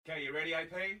you ready,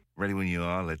 AP? Ready when you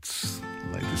are. Let's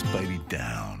lay this baby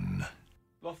down.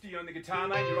 Lofty, you on the guitar,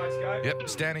 mate? You right to go? Yep,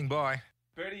 standing by.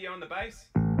 Bertie, you on the bass?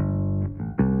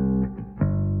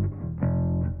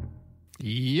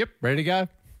 Yep, ready to go.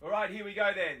 All right, here we go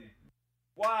then.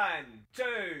 1, 2,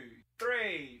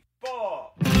 3,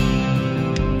 4.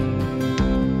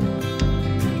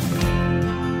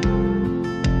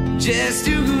 Just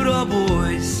two good old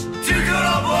boys. Two good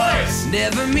old boys!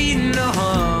 Never meeting no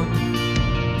harm.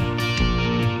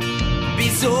 Be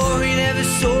sorry, never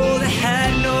saw they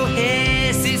had no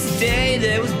hair since the day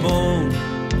they was born.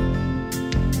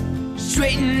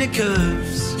 Straighten the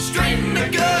curves. Straighten the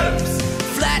curves!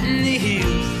 Flatten the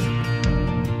hills.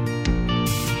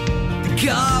 The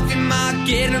coffee might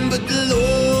get them, but the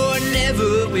Lord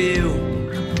never will.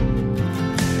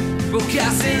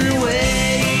 Broadcasting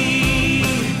away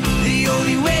the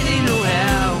only way they know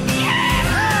how.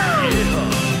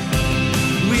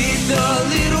 With a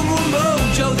little more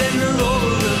mojo than the Lord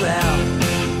will allow.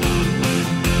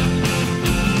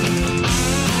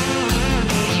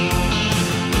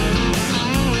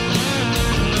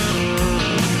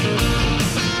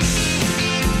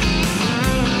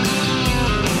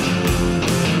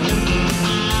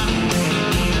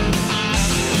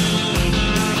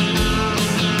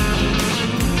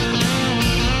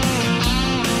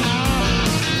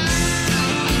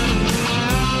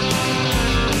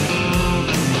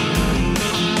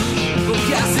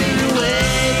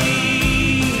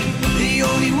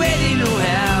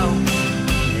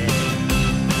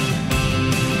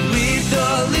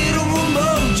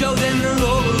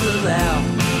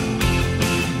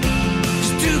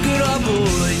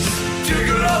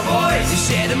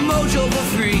 Share the Mojo for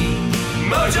free.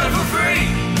 Mojo for free!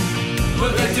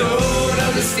 But they don't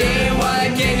understand why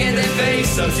they can't get their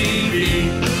face on TV.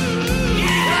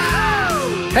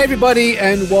 Hey everybody,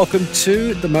 and welcome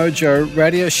to the Mojo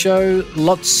Radio Show.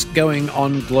 Lots going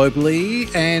on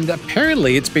globally, and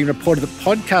apparently it's been reported that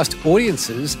podcast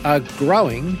audiences are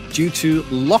growing due to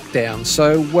lockdown.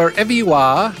 So wherever you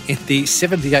are in the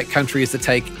 78 countries that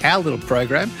take our little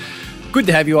program, good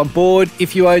to have you on board.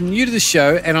 If you are new to the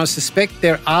show, and I suspect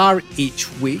there are each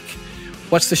week,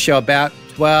 what's the show about?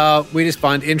 Well, we just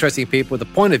find interesting people with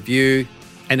a point of view,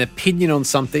 an opinion on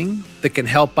something that can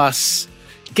help us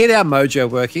get our mojo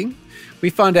working. We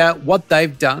find out what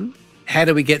they've done, how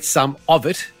do we get some of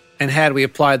it, and how do we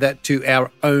apply that to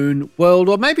our own world,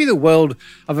 or maybe the world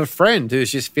of a friend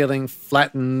who's just feeling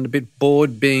flat and a bit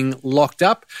bored being locked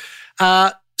up.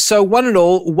 So one and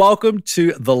all, welcome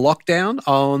to The Lockdown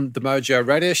on the Mojo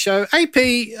Radio Show.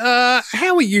 AP,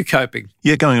 how are you coping?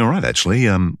 Yeah, going all right, actually.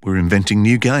 We're inventing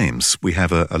new games. We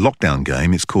have a lockdown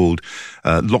game. It's called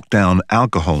Lockdown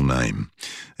Alcohol Name.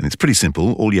 And it's pretty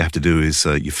simple. All you have to do is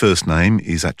your first name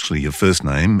is actually your first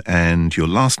name and your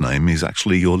last name is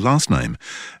actually your last name.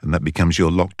 And that becomes your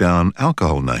lockdown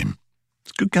alcohol name.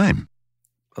 It's a good game.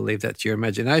 I'll leave that to your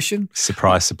imagination.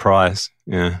 Surprise, surprise.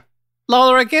 Yeah.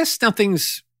 Lola, I guess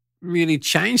nothing's really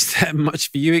changed that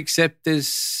much for you, except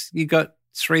you got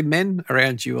 3 men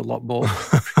around you a lot more.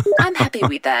 I'm happy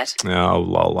with that. Oh,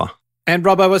 Lola. And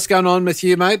Robbo, what's going on with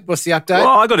you, mate? What's the update?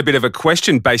 Well, I got a bit of a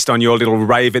question based on your little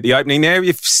rave at the opening there.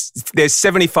 If there's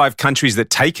 75 countries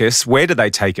that take us, where do they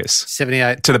take us?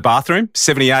 78. To the bathroom?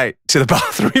 78 to the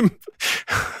bathroom?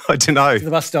 I don't know. To the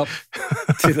bus stop.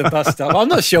 To the bus stop. I'm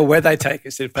not sure where they take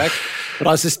us, in fact, but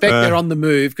I suspect they're on the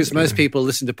move because most people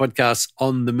listen to podcasts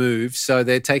on the move, so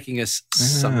they're taking us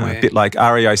somewhere. A bit like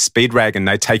REO Speedwagon,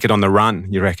 they take it on the run,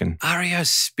 you reckon? REO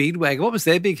Speedwagon, what was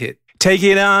their big hit? Take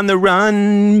it on the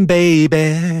run, baby,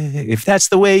 if that's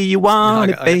the way you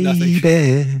want it,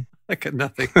 baby. I got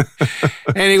nothing.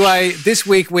 Anyway, this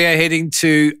week we are heading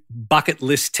to Bucket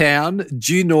List Town,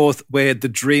 due north where the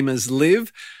dreamers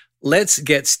live. Let's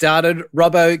get started.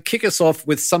 Robbo, kick us off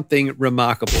with something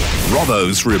remarkable.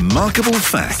 Robbo's Remarkable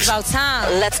Facts. About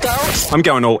time. Let's go. I'm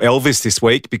going all Elvis this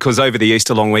week because over the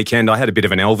Easter long weekend I had a bit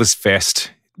of an Elvis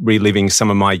fest, reliving some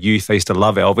of my youth. I used to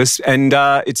love Elvis, and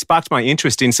it sparked my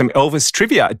interest in some Elvis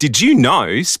trivia. Did you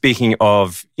know, speaking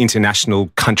of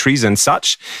international countries and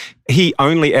such, he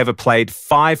only ever played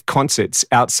 5 concerts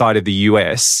outside of the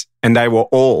US, and they were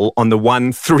all on the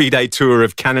one 3-day tour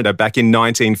of Canada back in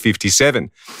 1957.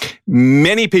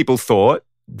 Many people thought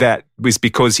that was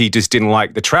because he just didn't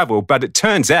like the travel, but it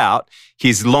turns out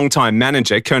his longtime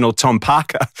manager, Colonel Tom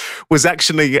Parker, was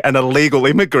actually an illegal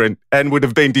immigrant and would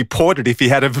have been deported if he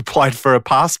had applied for a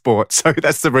passport. So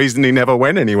that's the reason he never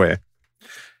went anywhere.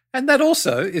 And that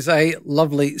also is a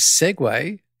lovely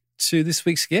segue to this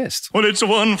week's guest. Well, it's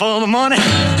 1 for the money,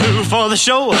 2 for the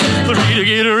show, 3 to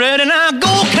get ready. Now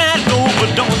go, cat, go,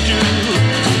 but don't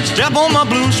you step on my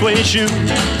blue suede shoe.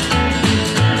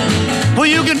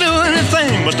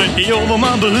 He over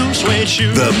my blue suede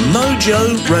shoe. The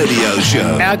Mojo Radio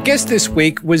Show. Our guest this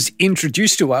week was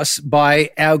introduced to us by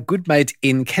our good mate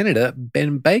in Canada,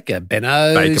 Ben Baker.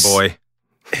 Benno's. Baker boy.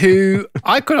 Who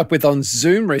I caught up with on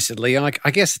Zoom recently. And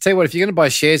I guess, I tell you what, if you're going to buy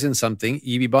shares in something,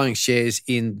 you'd be buying shares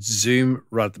in Zoom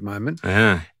right at the moment.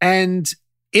 Yeah. And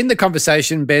in the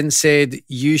conversation, Ben said,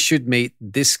 you should meet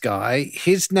this guy.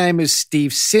 His name is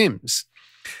Steve Sims.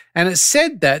 And it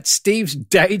said that Steve's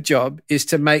day job is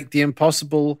to make the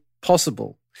impossible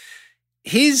possible.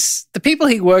 The people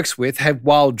he works with have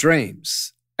wild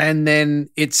dreams, and then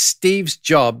it's Steve's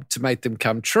job to make them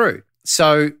come true.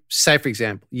 So, say, for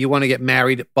example, you want to get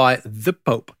married by the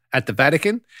Pope at the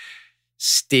Vatican.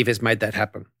 Steve has made that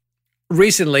happen.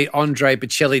 Recently, Andre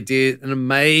Bocelli did an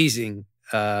amazing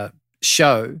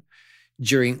show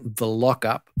during the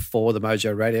lockup for the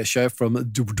Mojo Radio Show from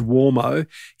Duomo.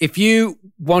 If you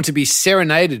want to be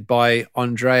serenaded by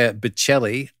Andrea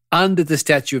Bocelli under the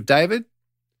Statue of David,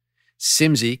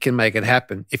 Simsy can make it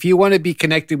happen. If you want to be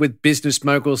connected with business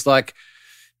moguls like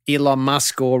Elon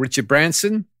Musk or Richard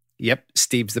Branson, yep,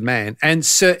 Steve's the man. And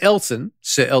Sir Elton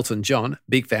John,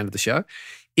 big fan of the show,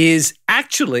 is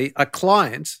actually a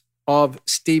client of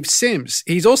Steve Sims.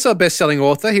 He's also a best-selling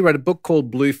author. He wrote a book called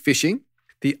Blue Fishing,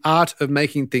 The Art of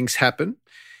Making Things Happen.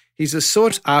 He's a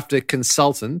sought-after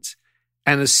consultant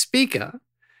and a speaker,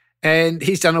 and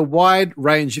he's done a wide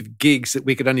range of gigs that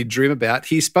we could only dream about.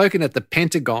 He's spoken at the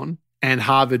Pentagon and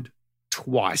Harvard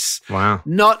twice. Wow.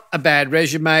 Not a bad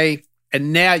resume.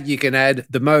 And now you can add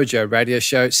the Mojo Radio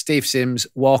Show. Steve Sims,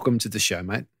 welcome to the show,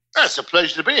 mate. It's a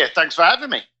pleasure to be here. Thanks for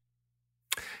having me.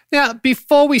 Now,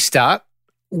 before we start,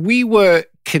 we were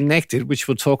connected, which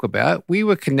we'll talk about. We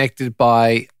were connected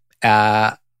by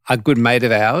a good mate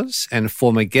of ours and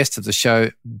former guest of the show,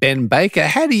 Ben Baker.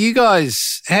 How do you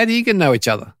get to know each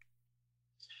other?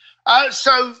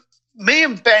 So me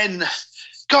and Ben,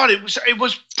 God, it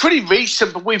was pretty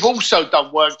recent, but we've also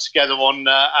done work together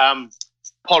on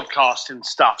podcasting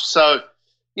stuff. So,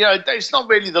 you know, it's not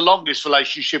really the longest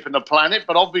relationship on the planet,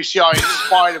 but obviously I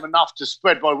inspired him enough to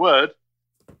spread my word.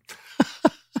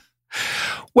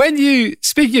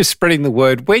 Speaking of spreading the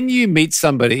word, when you meet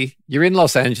somebody, you're in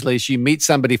Los Angeles, you meet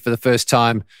somebody for the first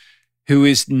time who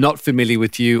is not familiar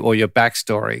with you or your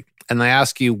backstory, and they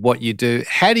ask you what you do,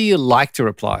 how do you like to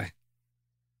reply?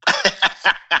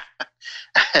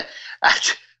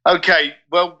 Okay,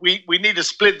 well, we need to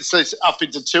split this up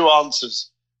into two answers.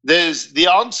 There's the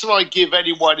answer I give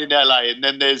anyone in LA, and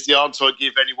then there's the answer I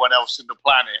give anyone else in the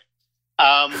planet.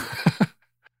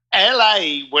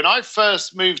 LA, when I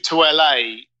first moved to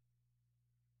LA,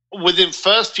 within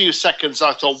first few seconds,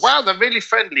 I thought, wow, they're really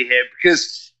friendly here,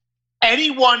 because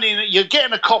you're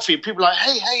getting a coffee and people are like,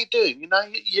 hey, how you doing? You know,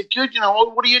 you're good, you know,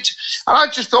 what are you into? And I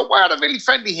just thought, wow, they're really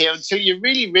friendly here, until you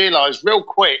really realize real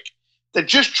quick they're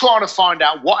just trying to find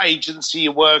out what agency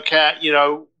you work at, you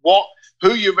know,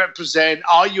 who you represent.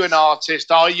 Are you an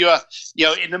artist? Are you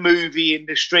in the movie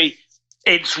industry?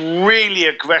 It's really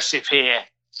aggressive here,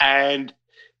 and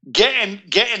getting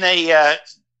a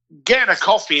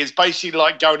coffee is basically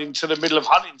like going into the middle of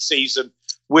hunting season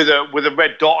with a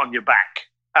red dot on your back.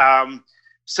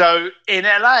 So in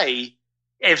LA,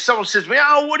 if someone says to me,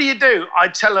 "Oh, what do you do?" I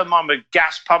tell them I'm a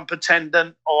gas pump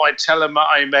attendant, or I tell them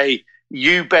I'm a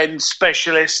U-bend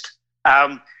specialist.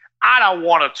 I don't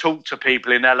want to talk to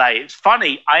people in LA. It's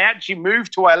funny. I actually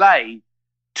moved to LA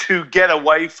to get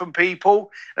away from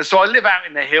people. And so I live out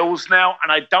in the hills now,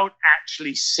 and I don't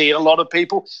actually see a lot of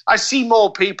people. I see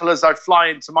more people as I fly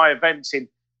into my events in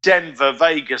Denver,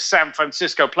 Vegas, San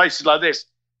Francisco, places like this,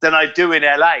 than I do in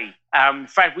LA. In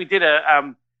fact, we did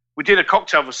a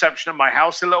cocktail reception at my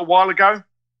house a little while ago.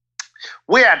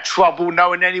 We had trouble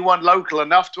knowing anyone local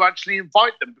enough to actually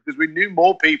invite them, because we knew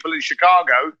more people in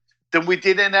Chicago than we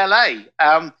did in LA.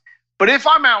 But if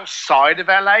I'm outside of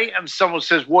LA and someone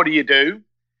says, "What do you do?"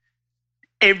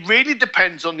 it really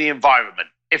depends on the environment.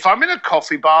 If I'm in a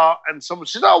coffee bar and someone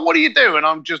says, "Oh, what do you do?" and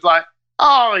I'm just like,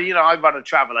 "Oh, you know, I run a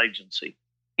travel agency."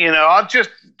 You know, I'll just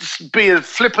be as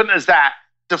flippant as that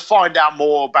to find out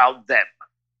more about them.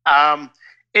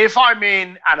 If I'm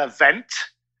in an event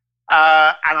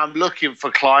and I'm looking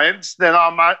for clients, then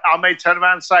I may turn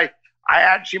around and say, I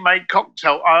actually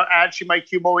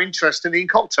make you more interested in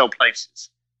cocktail places.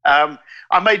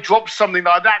 I may drop something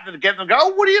like that to get them to go, "Oh,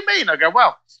 what do you mean?" I go,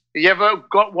 "Well, you ever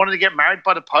wanted to get married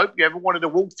by the Pope? You ever wanted to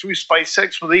walk through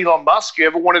SpaceX with Elon Musk? You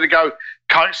ever wanted to go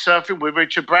kite surfing with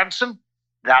Richard Branson?"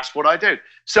 That's what I do.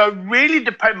 So really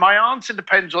my answer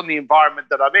depends on the environment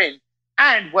that I'm in,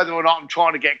 and whether or not I'm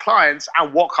trying to get clients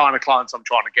and what kind of clients I'm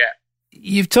trying to get.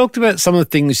 You've talked about some of the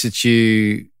things that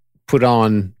you put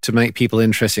on to make people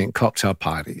interested in cocktail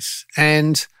parties.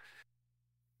 And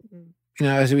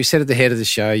as we said at the head of the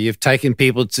show, you've taken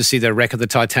people to see the wreck of the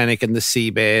Titanic and the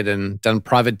seabed and done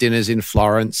private dinners in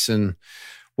Florence and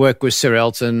work with Sir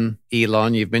Elton,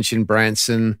 Elon, you've mentioned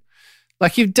Branson.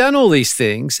 Like, you've done all these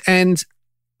things. And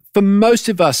for most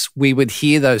of us, we would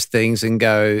hear those things and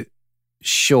go,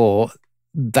 sure,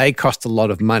 they cost a lot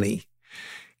of money.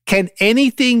 Can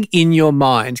anything in your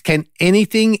mind, any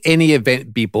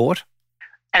event be bought?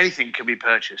 Anything can be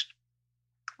purchased.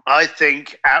 I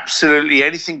think absolutely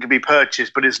anything can be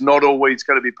purchased, but it's not always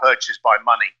going to be purchased by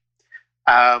money.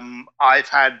 I've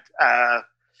had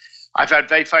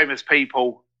very famous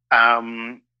people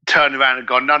turn around and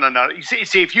go, no. You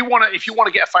see, if you want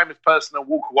to get a famous person to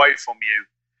walk away from you,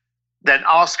 then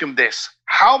ask them this: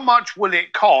 how much will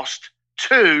it cost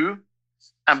to?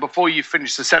 And before you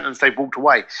finish the sentence, they've walked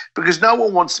away, because no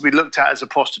one wants to be looked at as a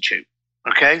prostitute.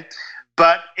 Okay,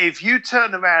 but if you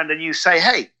turn around and you say,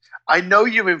 hey, I know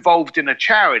you're involved in a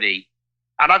charity,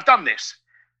 and I've done this.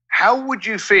 How would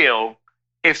you feel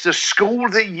if the school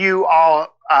that you are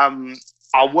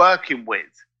working with,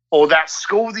 or that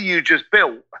school that you just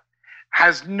built,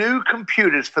 has new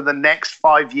computers for the next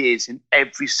 5 years in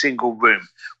every single room?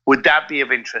 Would that be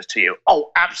of interest to you?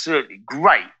 Oh, absolutely.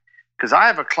 Great. Because I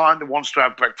have a client that wants to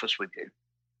have breakfast with you.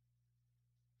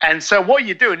 And so what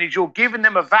you're doing is you're giving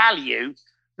them a value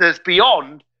that's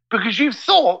beyond, because you've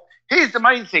thought, here's the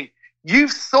main thing,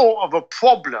 you've thought of a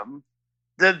problem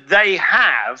that they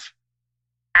have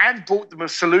and brought them a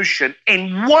solution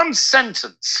in one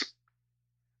sentence.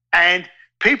 And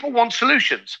people want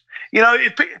solutions.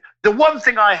 The one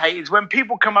thing I hate is when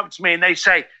people come up to me and they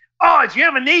say, oh, if you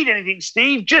ever need anything,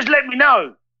 Steve, just let me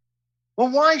know. Well,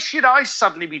 why should I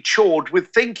suddenly be chored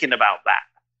with thinking about that?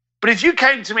 But if you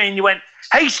came to me and you went,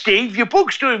 hey, Steve, your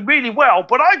book's doing really well,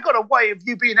 but I've got a way of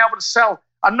you being able to sell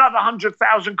another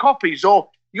 100,000 copies, or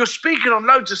you're speaking on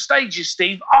loads of stages,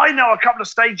 Steve. I know a couple of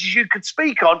stages you could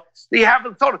speak on that you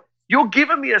haven't thought of. You're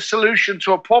giving me a solution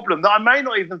to a problem that I may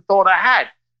not even thought I had.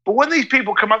 But when these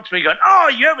people come up to me going, oh,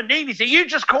 you ever need anything, you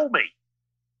just call me.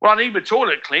 Well, I need my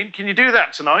toilet cleaned. Can you do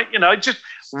that tonight? Just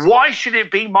why should it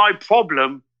be my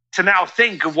problem to now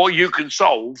think of what you can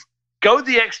solve, go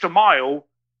the extra mile,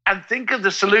 and think of the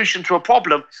solution to a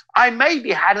problem I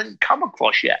maybe hadn't come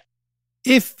across yet?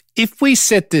 If we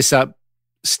set this up,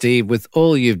 Steve, with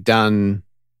all you've done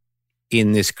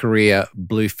in this career,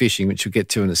 blue fishing, which we'll get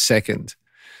to in a second,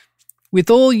 with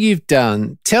all you've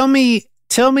done, tell me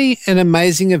an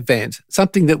amazing event,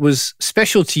 something that was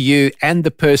special to you and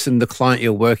the client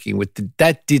you're working with,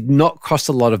 that did not cost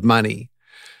a lot of money.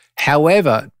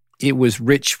 However, it was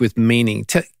rich with meaning.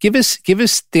 Give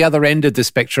us the other end of the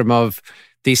spectrum of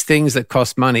these things that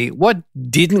cost money. What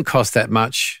didn't cost that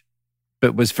much,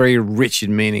 but was very rich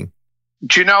in meaning?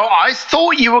 Do you know, I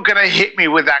thought you were going to hit me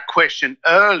with that question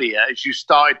earlier as you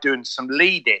started doing some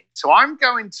leading. So I'm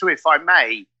going to, if I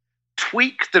may,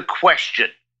 tweak the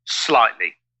question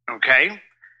slightly, okay?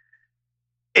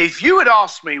 If you had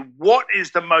asked me what is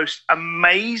the most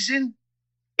amazing,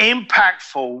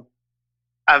 impactful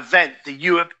event that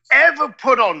you have ever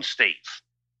put on, Steve,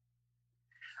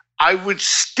 I would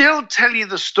still tell you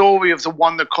the story of the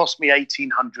one that cost me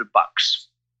 $1,800.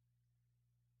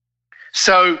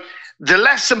 So the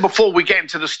lesson before we get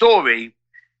into the story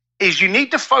is you need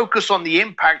to focus on the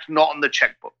impact, not on the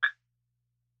checkbook.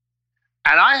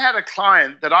 And I had a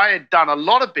client that I had done a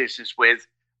lot of business with.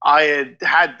 I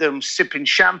had them sipping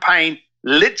champagne,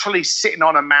 literally sitting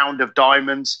on a mound of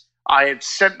diamonds. I had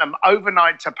sent them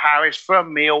overnight to Paris for a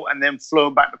meal and then flew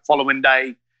them back the following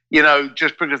day,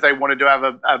 just because they wanted to have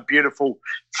a beautiful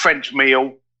French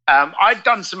meal. I'd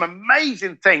done some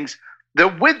amazing things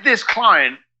that with this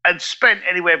client had spent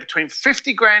anywhere between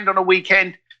 50 grand on a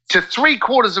weekend to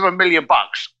 $750,000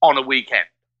 on a weekend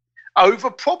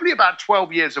over probably about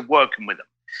 12 years of working with them.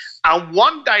 And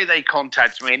one day they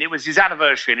contacted me, and it was his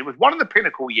anniversary, and it was one of the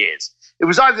pinnacle years. It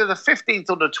was either the 15th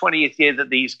or the 20th year that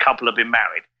these couple have been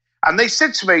married. And they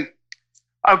said to me,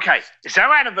 okay, it's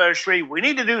our anniversary. We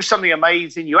need to do something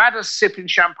amazing. You had us sipping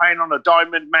champagne on a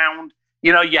diamond mound.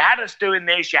 You had us doing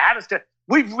this.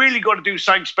 We've really got to do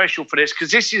something special for this,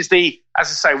 because this is as I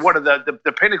say, one of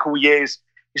the pinnacle years.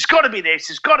 It's got to be this.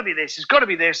 It's got to be this. It's got to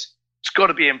be this. It's got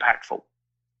to be impactful.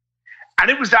 And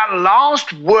it was that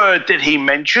last word that he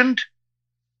mentioned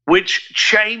which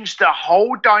changed the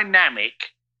whole dynamic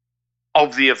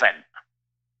of the event.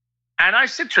 And I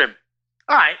said to him,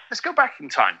 all right, let's go back in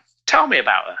time. Tell me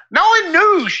about her. Now, I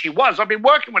knew who she was. I've been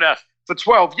working with her for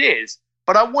 12 years,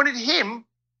 but I wanted him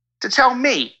to tell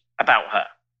me about her.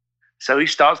 So he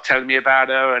starts telling me about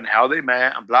her and how they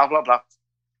met and blah, blah, blah.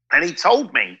 And he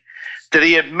told me that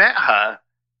he had met her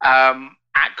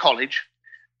at college,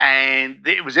 and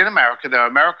it was in America. They were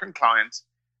American clients.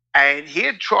 And he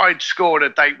had tried scoring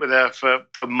a date with her for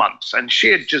months, and she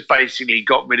had just basically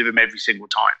got rid of him every single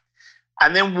time.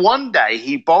 And then one day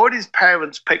he borrowed his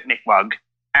parents' picnic rug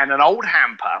and an old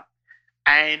hamper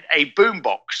and a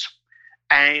boombox.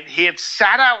 And he had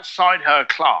sat outside her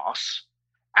class.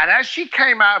 And as she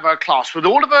came out of her class with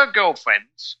all of her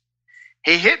girlfriends,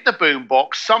 he hit the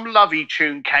boombox. Some lovey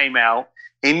tune came out.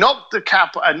 He knocked the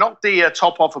top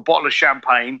off a bottle of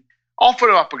champagne, offered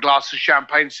her up a glass of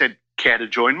champagne, said, "Care to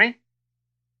join me?"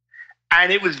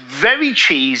 And it was very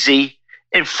cheesy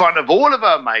in front of all of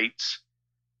her mates,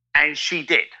 and she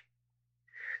did.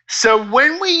 So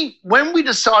when we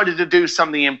decided to do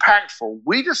something impactful,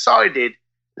 we decided,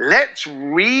 let's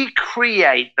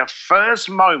recreate the first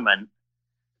moment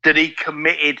that he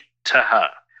committed to her,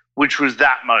 which was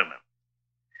that moment.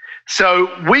 So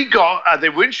they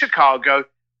were in Chicago.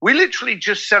 We literally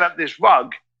just set up this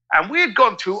rug, and we had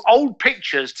gone through old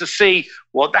pictures to see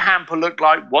what the hamper looked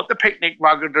like, what the picnic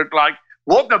rug looked like,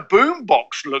 what the boom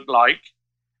box looked like,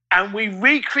 and we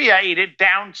recreated it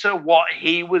down to what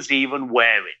he was even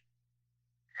wearing.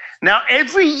 Now,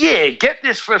 every year, get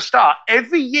this for a start,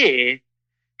 every year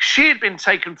she had been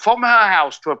taken from her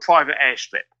house to a private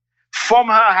airstrip, from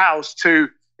her house to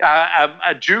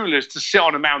a jeweler's to sit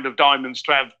on a mound of diamonds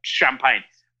to have champagne.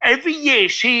 Every year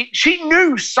she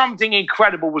knew something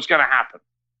incredible was going to happen.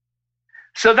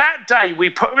 So that day we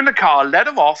put her in the car, let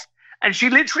her off, and she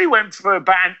literally went for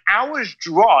about an hour's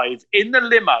drive in the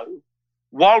limo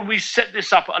while we set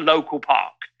this up at a local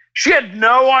park. She had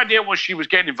no idea what she was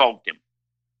getting involved in.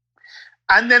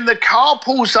 And then the car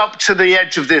pulls up to the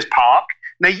edge of this park.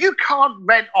 Now, you can't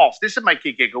rent off, this will make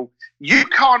you giggle, you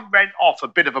can't rent off a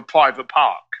bit of a private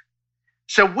park.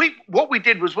 So what we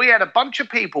did was we had a bunch of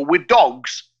people with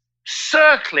dogs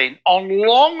circling on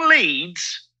long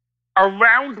leads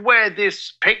around where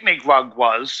this picnic rug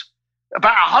was,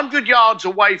 about 100 yards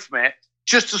away from it,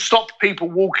 just to stop people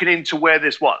walking into where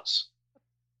this was.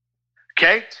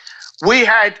 Okay? We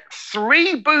had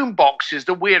 3 boom boxes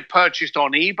that we had purchased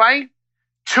on eBay.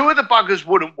 2 of the buggers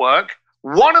wouldn't work.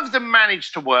 1 of them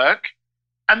managed to work.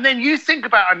 And then you think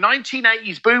about a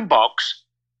 1980s boombox.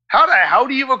 How the hell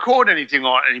do you record anything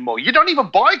on it anymore? You don't even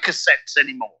buy cassettes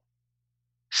anymore.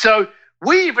 So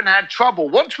we even had trouble.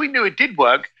 Once we knew it did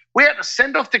work, we had to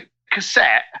send off the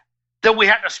cassette that we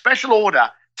had a special order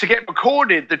to get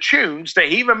recorded the tunes that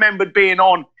he remembered being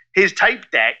on his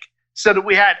tape deck, so that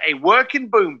we had a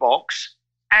working boombox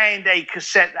and a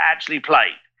cassette that actually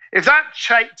played. If that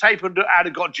tape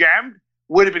had got jammed,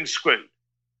 would have been screwed.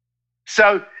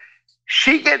 So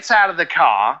she gets out of the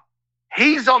car.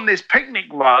 He's on this picnic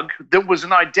rug that was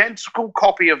an identical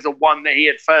copy of the one that he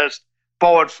had first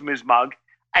borrowed from his mug,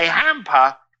 a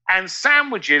hamper and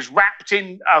sandwiches wrapped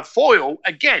in foil,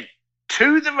 again,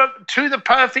 to the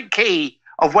perfect key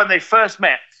of when they first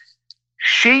met.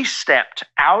 She stepped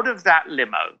out of that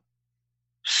limo,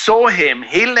 saw him,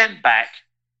 he leant back,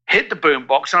 hit the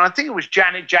boombox, and I think it was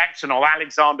Janet Jackson or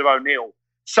Alexander O'Neill,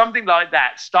 something like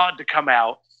that, started to come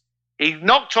out. He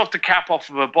knocked off the cap off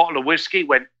of a bottle of whiskey,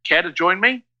 went, "Care to join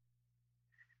me?"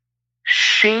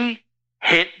 She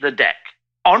hit the deck.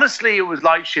 Honestly, it was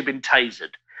like she'd been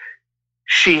tasered.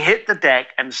 She hit the deck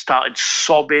and started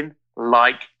sobbing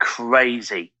like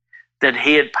crazy that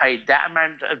he had paid that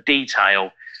amount of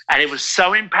detail. And it was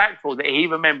so impactful that he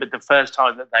remembered the first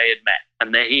time that they had met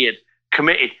and that he had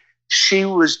committed. She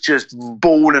was just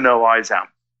bawling her eyes out.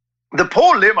 The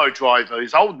poor limo driver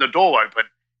who's holding the door open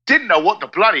didn't know what the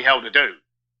bloody hell to do.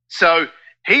 So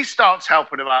he starts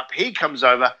helping him up. He comes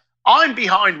over. I'm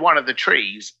behind one of the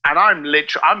trees, and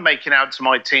I'm making out to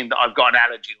my team that I've got an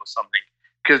allergy or something,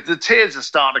 because the tears are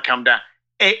starting to come down.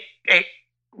 It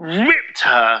ripped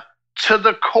her to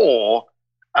the core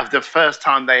of the first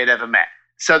time they had ever met.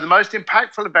 So the most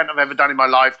impactful event I've ever done in my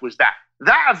life was that.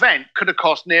 That event could have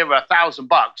cost nearer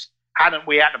 $1,000 hadn't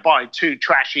we had to buy 2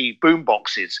 trashy boom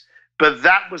boxes. But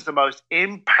that was the most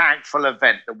impactful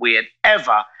event that we had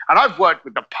ever. And I've worked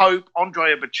with the Pope,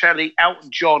 Andrea Bocelli,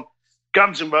 Elton John,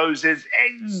 Guns N' Roses.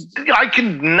 I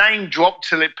can name drop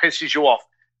till it pisses you off.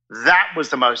 That was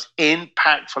the most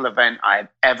impactful event I had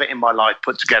ever in my life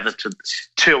put together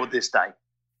till this day.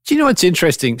 Do you know what's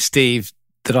interesting, Steve,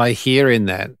 that I hear in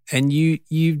that? And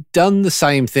you've done the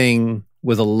same thing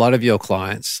with a lot of your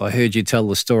clients. I heard you tell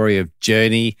the story of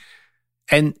Journey.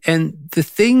 And the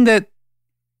thing that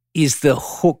is the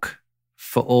hook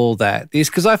for all that is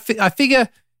because I figure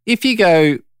if you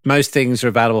go, most things are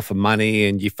available for money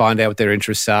and you find out what their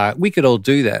interests are, we could all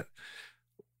do that.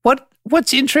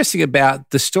 What's interesting about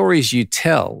the stories you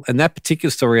tell, and that particular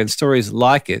story and stories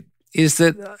like it, is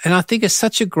that, and I think it's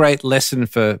such a great lesson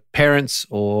for parents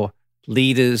or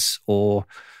leaders or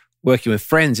working with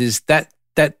friends, is that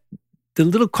the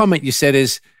little comment you said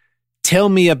is, tell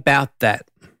me about that.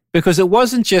 Because it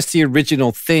wasn't just the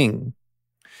original thing.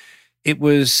 It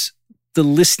was the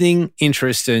listening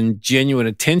interest and genuine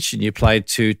attention you played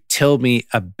to tell me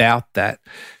about that.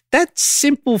 That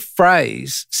simple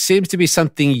phrase seems to be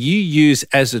something you use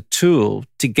as a tool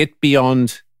to get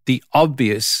beyond the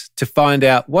obvious, to find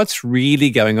out what's really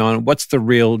going on, what's the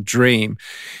real dream.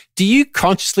 Do you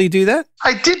consciously do that?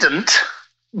 I didn't,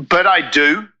 but I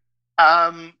do.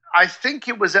 I think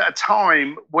it was at a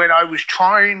time when I was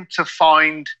trying to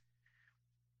find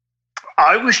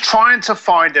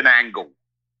an angle.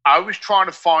 I was trying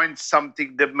to find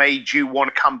something that made you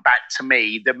want to come back to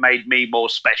me, that made me more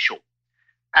special.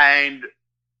 And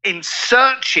in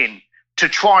searching to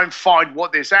try and find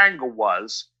what this angle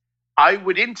was, I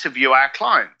would interview our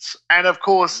clients. And of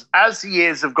course, as the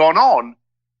years have gone on,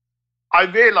 I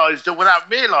realized that without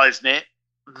realizing it,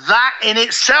 that in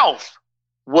itself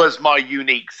was my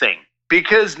unique thing.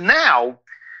 Because now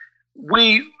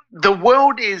the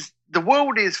world is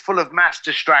full of mass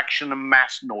distraction and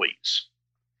mass noise.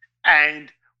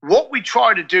 And what we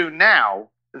try to do now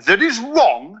that is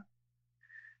wrong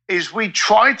is we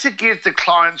try to give the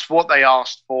clients what they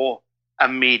asked for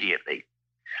immediately.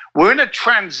 We're in a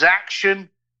transaction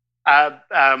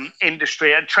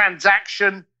industry, a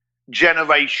transaction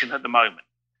generation at the moment.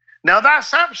 Now,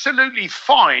 that's absolutely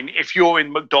fine if you're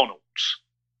in McDonald's,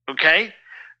 okay?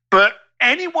 But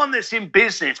anyone that's in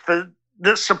business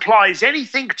that supplies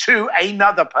anything to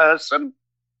another person,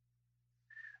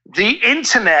 the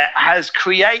internet has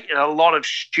created a lot of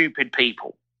stupid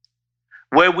people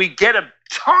where we get a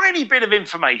tiny bit of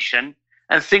information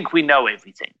and think we know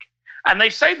everything. And they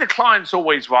say the client's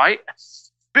always right.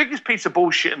 Biggest piece of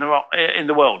bullshit in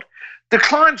the world. The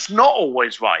client's not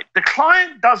always right. The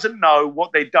client doesn't know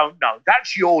what they don't know.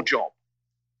 That's your job.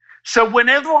 So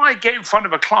whenever I get in front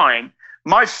of a client,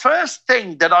 my first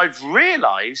thing that I've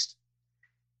realized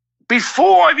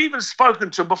before I've even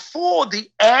spoken to, before the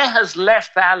air has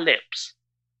left our lips,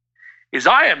 is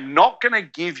I am not going to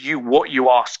give you what you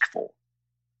ask for.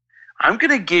 I'm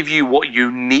going to give you what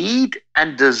you need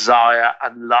and desire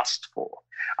and lust for.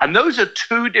 And those are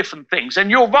two different things.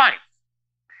 And you're right.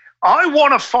 I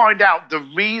want to find out the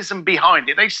reason behind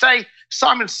it. They say,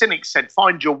 Simon Sinek said,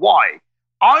 find your why.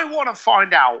 I want to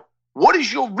find out, what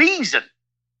is your reason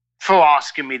for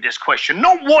asking me this question?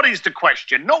 Not what is the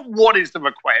question, not what is the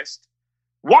request.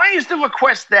 Why is the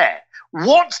request there?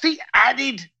 What's the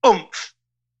added oomph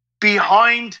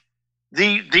behind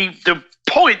the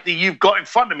point that you've got in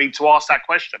front of me to ask that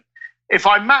question? If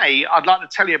I may, I'd like to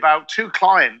tell you about two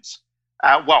clients,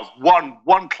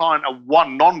 one client and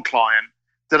one non-client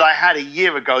that I had a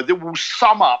year ago that will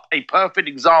sum up a perfect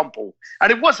example.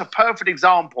 And it was a perfect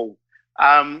example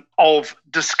of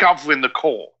discovering the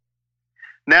core.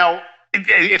 Now,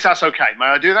 if that's okay, may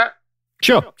I do that?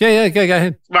 Sure. Yeah, go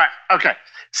ahead. Right, okay.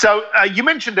 So you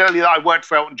mentioned earlier that I worked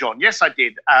for Elton John. Yes, I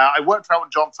did. I worked for Elton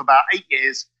John for about 8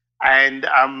 years. And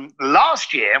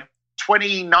last year,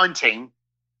 2019,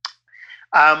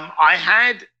 I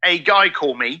had a guy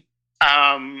call me.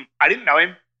 I didn't know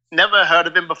him, never heard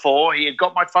of him before. He had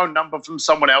got my phone number from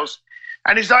someone else.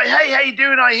 And he's like, hey, how you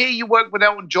doing? I hear you work with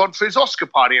Elton John for his Oscar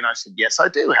party. And I said, yes, I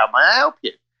do. How may I help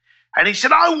you? And he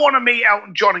said, I want to meet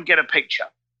Elton John and get a picture.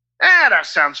 That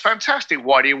sounds fantastic.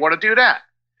 Why do you want to do that?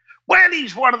 Well,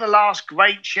 he's one of the last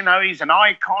greats. You know, he's an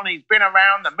icon. He's been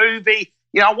around the movie.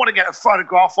 You know, I want to get a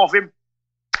photograph of him.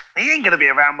 He ain't going to be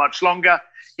around much longer.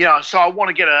 You know, so I want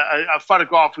to get a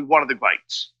photograph with one of the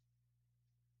greats.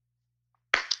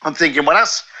 I'm thinking, well,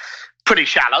 that's pretty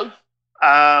shallow.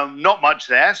 Not much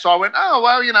there. So I went, oh,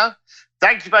 well, you know,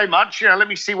 thank you very much. You know, let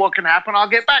me see what can happen. I'll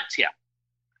get back to you.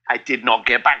 I did not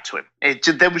get back to him.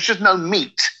 There was just no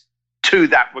meat to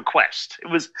that request. It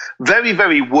was very,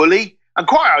 very woolly. And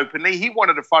quite openly, he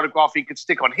wanted a photograph he could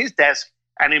stick on his desk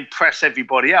and impress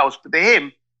everybody else. But to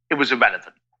him, it was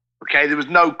irrelevant. Okay, there was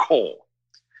no core.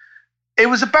 It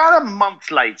was about a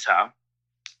month later,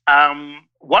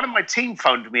 one of my team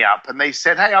phoned me up and they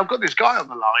said, hey, I've got this guy on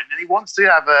the line and he wants to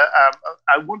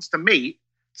have wants to meet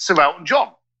Sir Elton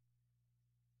John.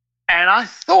 And I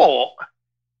thought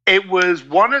it was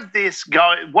one of these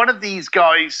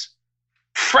guys'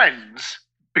 friends,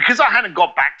 because I hadn't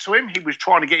got back to him. He was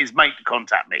trying to get his mate to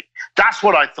contact me. That's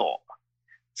what I thought.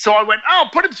 So I went, oh,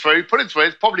 put him through.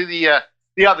 It's probably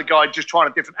the other guy just trying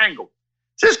a different angle.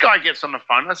 So this guy gets on the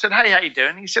phone. I said, hey, how you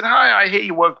doing? He said, hi, I hear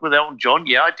you work with Elton John.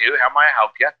 Yeah, I do. How may I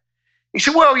help you? He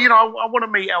said, well, you know, I want to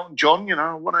meet Elton John. You know,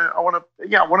 I want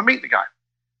to meet the guy.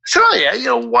 said, oh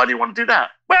yeah, why do you want to do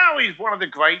that? Well, he's one of the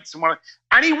greats.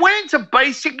 And he went into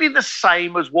basically the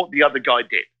same as what the other guy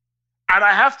did. And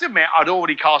I have to admit, I'd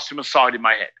already cast him aside in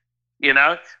my head.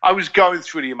 I was going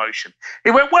through the emotion.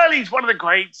 He went, well, he's one of the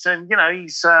greats, and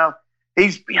he's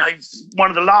one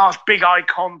of the last big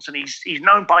icons, and he's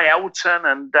known by Elton,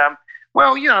 and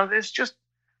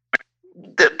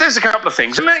there's a couple of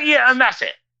things, and that's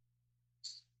it.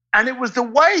 And it was the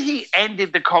way he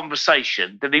ended the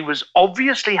conversation that he was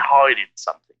obviously hiding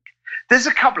something. There's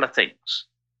a couple of things,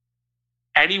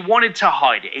 and he wanted to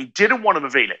hide it. He didn't want to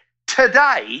reveal it.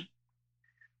 Today,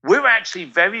 we're actually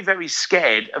very, very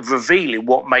scared of revealing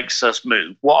what makes us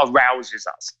move, what arouses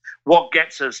us, what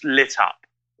gets us lit up,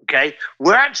 okay?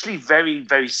 We're actually very,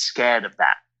 very scared of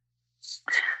that.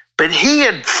 But he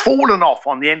had fallen off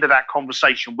on the end of that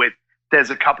conversation with,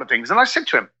 there's a couple of things. And I said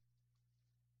to him,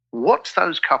 what's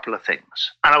those couple of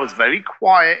things? And I was very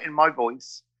quiet in my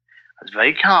voice. I was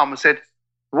very calm. I said,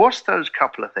 what's those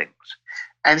couple of things?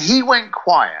 And he went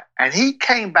quiet, and he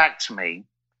came back to me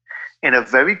in a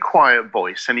very quiet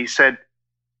voice, and he said,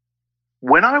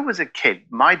 when I was a kid,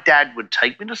 my dad would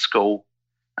take me to school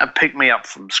and pick me up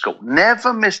from school.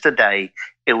 Never missed a day.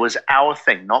 It was our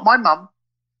thing, not my mum.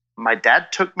 My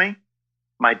dad took me.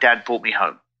 My dad brought me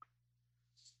home.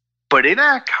 But in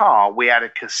our car, we had a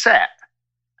cassette,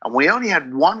 and we only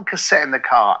had one cassette in the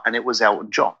car, and it was Elton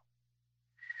John.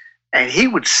 And he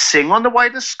would sing on the way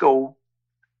to school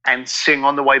and sing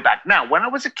on the way back. Now, when I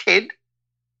was a kid,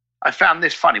 I found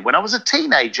this funny. When I was a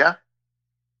teenager,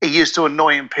 it used to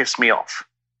annoy and piss me off.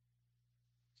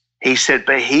 He said,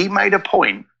 but he made a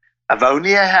point of only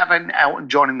having Elton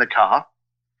John in the car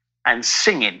and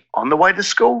singing on the way to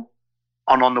school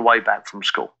and on the way back from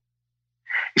school.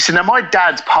 He said, now my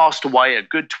dad's passed away a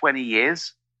good 20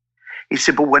 years. He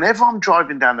said, but whenever I'm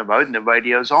driving down the road and the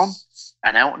radio's on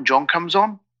and Elton John comes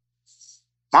on,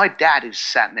 my dad is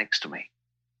sat next to me.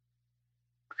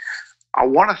 I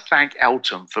want to thank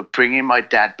Elton for bringing my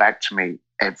dad back to me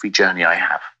every journey I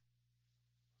have.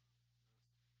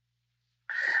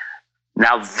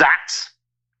 Now that's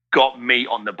got meat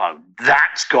on the bone.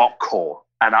 That's got core.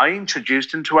 And I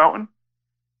introduced him to Elton,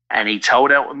 and he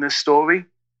told Elton this story,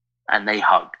 and they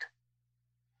hugged.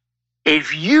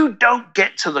 If you don't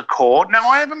get to the core, now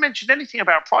I haven't mentioned anything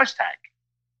about price tag,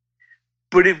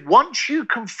 but if once you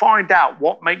can find out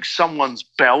what makes someone's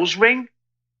bells ring,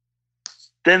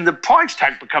 then the price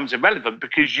tag becomes irrelevant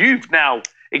because you've now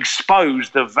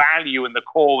exposed the value and the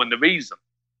core and the reason.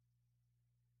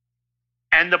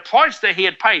 And the price that he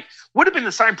had paid would have been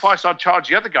the same price I'd charge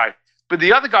the other guy, but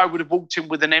the other guy would have walked in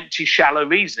with an empty, shallow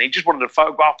reason. He just wanted a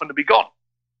photograph and to be gone.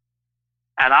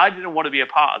 And I didn't want to be a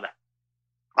part of that.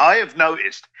 I have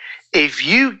noticed if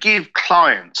you give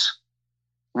clients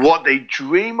what they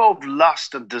dream of,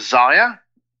 lust and desire,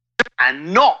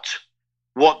 and not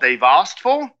what they've asked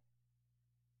for,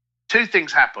 two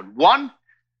things happen. One,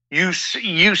 you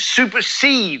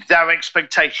supersede their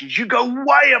expectations. You go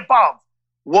way above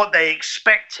what they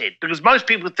expected because most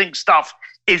people think stuff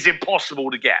is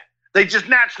impossible to get. They just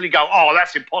naturally go, oh,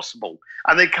 that's impossible.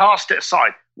 And they cast it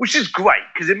aside, which is great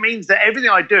because it means that everything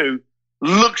I do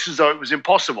looks as though it was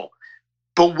impossible.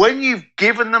 But when you've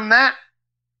given them that,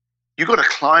 you've got a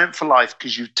client for life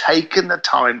because you've taken the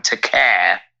time to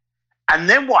care. And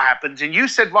then what happens, and you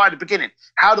said right at the beginning,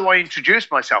 how do I introduce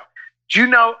myself? Do you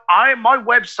know, my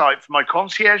website for my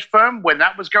concierge firm, when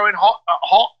that was going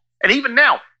hot, and even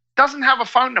now, doesn't have a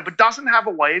phone number, doesn't have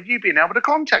a way of you being able to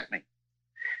contact me.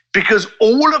 Because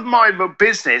all of my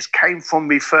business came from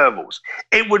referrals.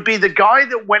 It would be the guy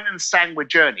that went and sang with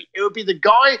Journey. It would be the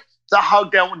guy that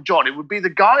hugged Elton John. It would be the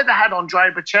guy that had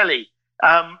Andrea Bocelli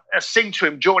sing to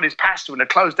him during his pastor in a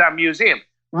closed-down museum,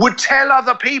 would tell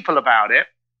other people about it,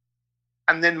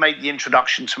 and then make the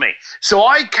introduction to me. So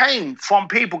I came from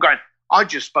people going, I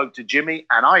just spoke to Jimmy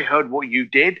and I heard what you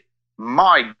did.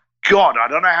 My God, I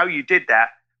don't know how you did that,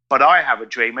 but I have a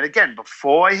dream. And again,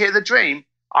 before I hear the dream,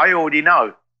 I already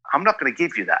know I'm not going to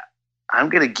give you that. I'm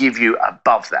going to give you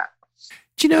above that.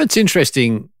 Do you know, it's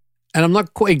interesting, and I'm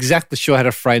not quite exactly sure how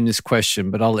to frame this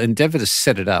question, but I'll endeavor to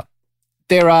set it up.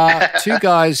 There are two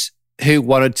guys who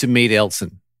wanted to meet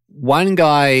Elton. One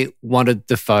guy wanted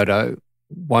the photo.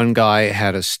 One guy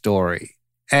had a story.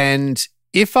 And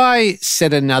if I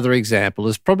set another example,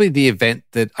 it's probably the event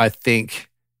that I think,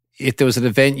 if there was an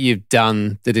event you've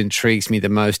done that intrigues me the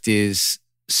most, is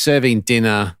serving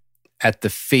dinner at the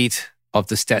feet of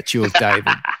the statue of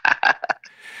David.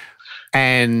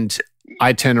 And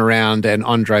I turn around and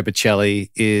Andrea Bocelli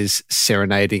is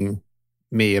serenading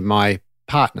me and my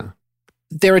partner.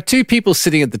 There are two people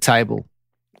sitting at the table.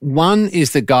 One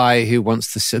is the guy who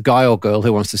wants the guy or girl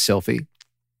who wants the selfie.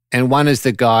 and one is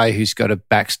the guy who's got a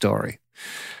backstory.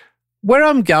 Where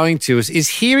I'm going to is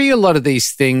hearing a lot of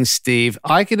these things, Steve.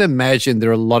 I can imagine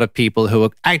there are a lot of people who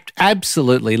are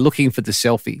absolutely looking for the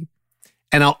selfie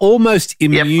and are almost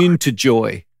immune to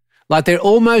joy. Like they're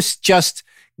almost just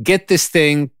get this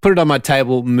thing, put it on my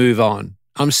table, move on.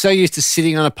 I'm so used to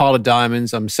sitting on a pile of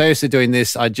diamonds. I'm so used to doing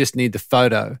this. I just need the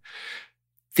photo.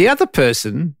 The other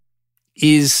person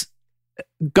is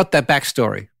got that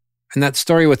backstory, and that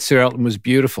story with Sir Elton was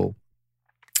beautiful.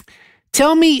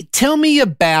 Tell me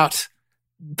about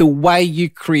the way you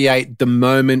create the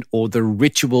moment or the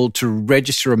ritual to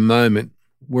register a moment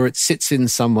where it sits in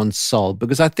someone's soul,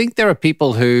 because I think there are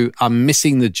people who are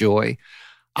missing the joy.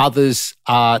 Others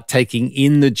are taking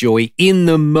in the joy in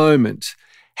the moment.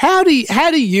 How do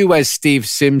you as Steve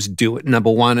Sims do it,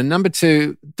 number one? And number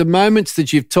two, the moments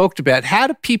that you've talked about, how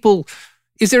do people,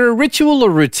 is there a ritual or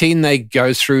routine they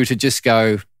go through to just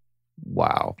go,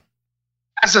 wow?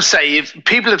 As I say, if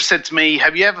people have said to me,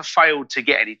 have you ever failed to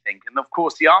get anything? And of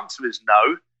course, the answer is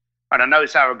no. And I know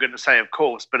it's arrogant to say, of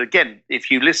course. But again, if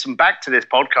you listen back to this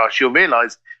podcast, you'll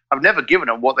realize I've never given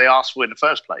them what they asked for in the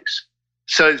first place.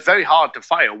 So it's very hard to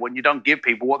fail when you don't give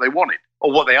people what they wanted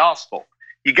or what they asked for.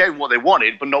 You gave them what they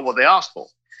wanted, but not what they asked for.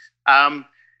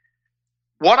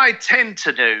 What I tend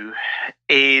to do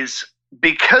is,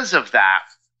 because of that,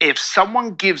 if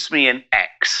someone gives me an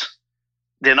X,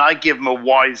 then I give them a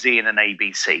Y, Z, and an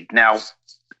ABC. Now,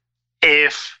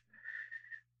 if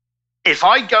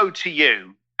I go to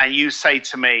you and you say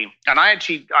to me, and I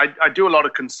do a lot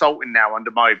of consulting now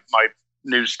under my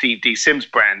new Steve D. Sims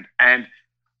brand, and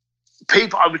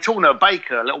I was talking to a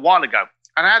baker a little while ago,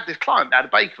 and I had this client at a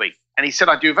bakery, and he said,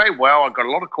 I do very well. I've got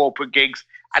a lot of corporate gigs.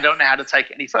 I don't know how to take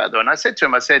it any further. And I said to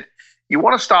him, you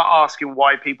want to start asking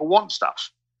why people want stuff?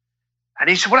 And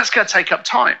he said, well, that's going to take up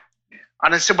time.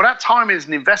 And I said, well, that time is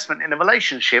an investment in a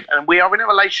relationship, and we are in a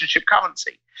relationship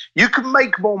currency. You can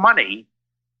make more money,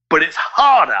 but it's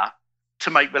harder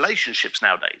to make relationships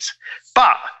nowadays.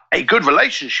 But a good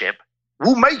relationship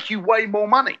will make you way more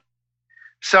money.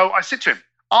 So I said to him,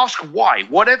 ask why.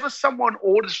 Whatever someone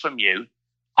orders from you,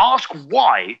 ask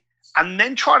why, and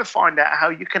then try to find out how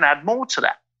you can add more to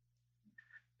that.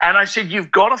 And I said,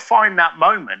 you've got to find that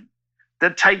moment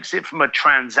that takes it from a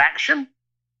transaction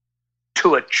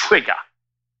to a trigger.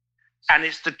 And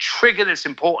it's the trigger that's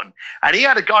important. And he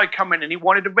had a guy come in and he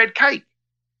wanted a red cake.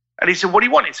 And he said, what do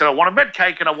you want? He said, I want a red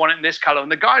cake and I want it in this color.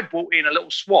 And the guy brought in a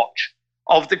little swatch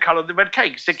of the color of the red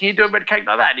cake. He said, can you do a red cake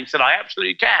like that? And he said, I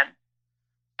absolutely can.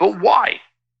 But why?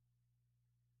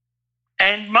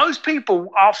 And most people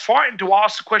are frightened to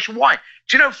ask the question, why?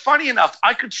 Do you know, funny enough,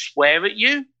 I could swear at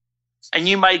you and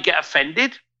you may get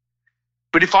offended.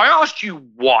 But if I asked you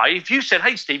why, if you said,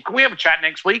 hey, Steve, can we have a chat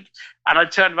next week? And I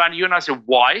turned around to you and I said,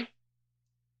 why?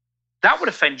 That would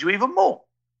offend you even more.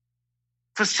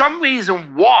 For some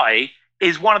reason, why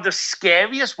is one of the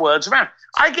scariest words around.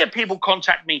 I get people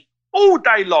contact me all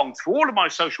day long through all of my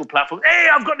social platforms. Hey,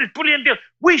 I've got this brilliant deal.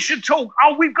 We should talk.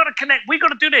 Oh, we've got to connect. We've got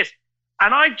to do this.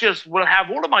 And I just will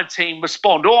have all of my team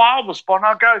respond, or I'll respond.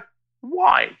 I'll go,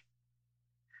 why?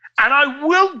 And I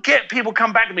will get people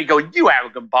come back to me going, you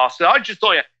arrogant bastard. I just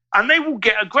thought you. And they will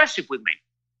get aggressive with me.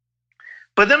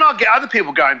 But then I'll get other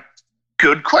people going,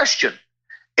 good question.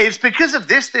 It's because of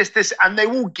this, and they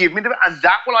will give me and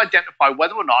that will identify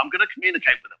whether or not I'm going to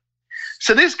communicate with them.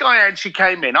 So this guy actually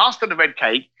came in, asked for the red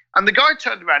cake, and the guy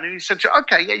turned around and he said,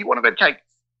 okay, yeah, you want a red cake.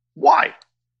 Why?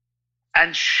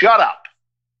 And shut up.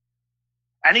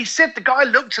 And he said, the guy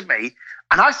looked at me,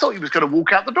 and I thought he was going to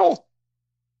walk out the door.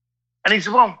 And he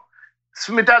said, well, it's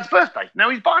for my dad's birthday. Now,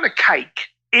 he's buying a cake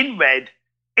in red,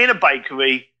 in a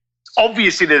bakery.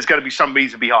 Obviously, there's going to be some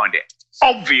reason behind it.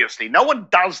 Obviously. No one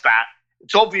does that.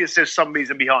 It's obvious there's some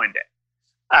reason behind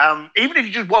it. Even if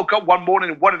you just woke up one morning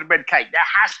and wanted a red cake, there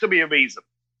has to be a reason.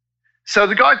 So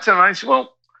the guy turned around and said,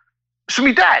 well, it's for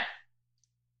my dad.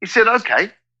 He said,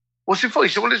 okay. What's it for? He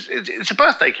said, well, it's a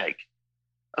birthday cake.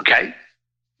 Okay.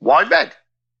 Why red?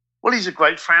 Well, he's a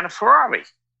great fan of Ferrari.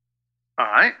 All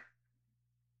right.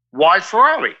 Why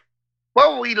Ferrari?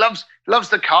 Well, he loves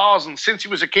the cars, and since he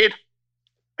was a kid,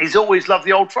 he's always loved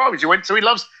the old Ferraris. So he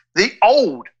loves the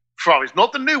old Ferraris,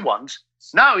 not the new ones.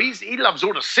 No, he loves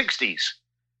all the 60s.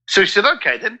 So he said,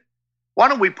 okay, then why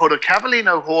don't we put a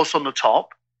Cavallino horse on the top,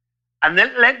 and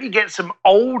then let me get some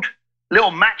old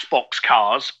little Matchbox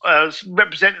cars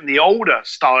representing the older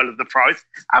style of the Ferraris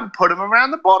and put them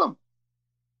around the bottom.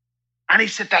 And he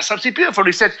said, that's absolutely beautiful.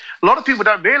 He said, a lot of people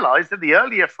don't realize that the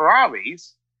earlier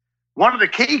Ferraris, one of the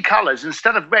key colors,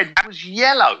 instead of red, was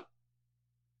yellow.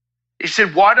 He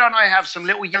said, why don't I have some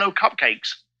little yellow cupcakes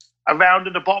around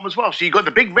at the bottom as well? So you've got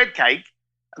the big red cake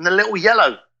and the little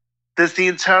yellow there's the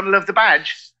internal of the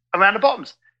badge around the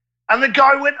bottoms. And the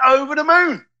guy went over the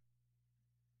moon.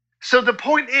 So the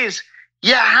point is,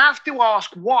 you have to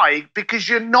ask why, because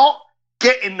you're not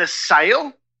getting the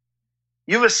sale.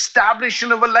 You're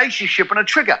establishing a relationship and a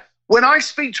trigger. When I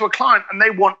speak to a client and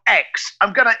they want X,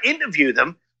 I'm going to interview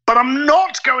them, but I'm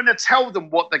not going to tell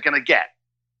them what they're going to get,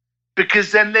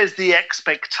 because then there's the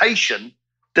expectation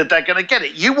that they're going to get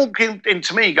it. You walk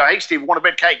into me and go, hey, Steve, want a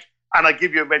red cake? And I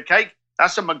give you a red cake.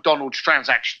 That's a McDonald's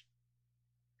transaction.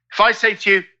 If I say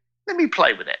to you, let me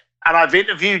play with it, and I've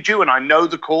interviewed you and I know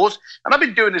the cause, and I've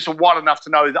been doing this a while enough to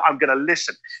know that I'm going to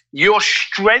listen. Your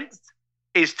strength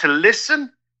is to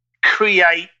listen,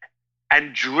 create,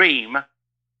 and dream.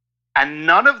 And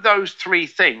none of those three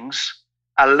things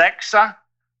Alexa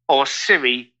or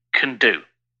Siri can do.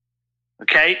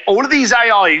 Okay? All of these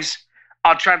AIs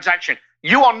are transaction.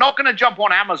 You are not going to jump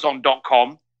on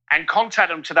Amazon.com and contact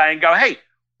them today and go, hey,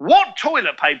 what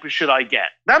toilet paper should I get?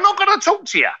 They're not going to talk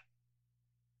to you.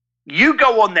 You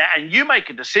go on there and you make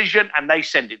a decision and they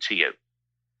send it to you.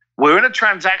 We're in a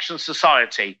transaction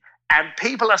society and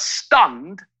people are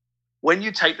stunned when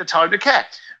you take the time to care.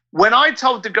 When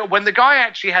the guy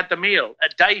actually had the meal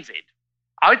at David,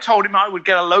 I told him I would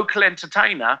get a local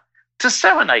entertainer to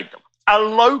serenade them. A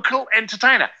local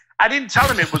entertainer. I didn't tell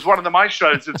him it was one of the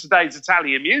maestros of today's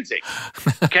Italian music.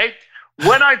 Okay?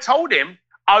 When I told him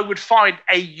I would find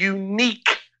a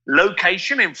unique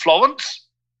location in Florence,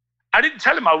 I didn't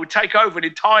tell him I would take over an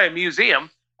entire museum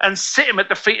and sit him at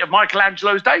the feet of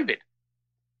Michelangelo's David.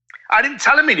 I didn't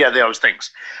tell him any of those things.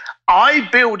 I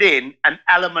build in an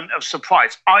element of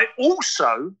surprise. I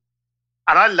also,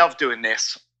 and I love doing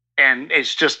this, and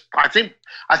it's just, I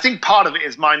think part of it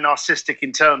is my narcissistic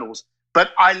internals,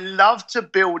 but I love to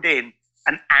build in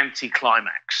an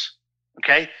anticlimax,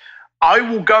 okay? I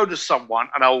will go to someone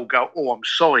and I will go, oh, I'm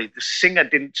sorry, the singer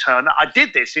didn't turn up. I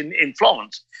did this in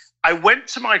Florence. I went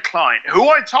to my client, who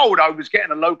I told I was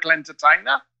getting a local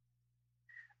entertainer,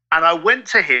 and I went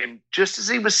to him just as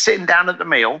he was sitting down at the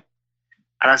meal,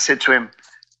 and I said to him,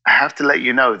 I have to let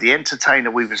you know, the entertainer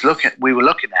we were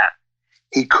looking at,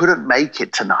 he couldn't make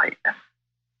it tonight.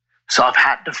 So I've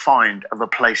had to find a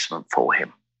replacement for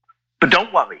him. But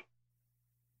don't worry.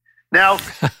 Now,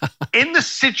 in the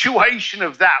situation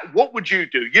of that, what would you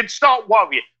do? You'd start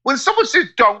worrying. When someone says,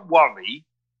 don't worry,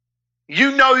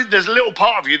 you know there's a little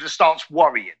part of you that starts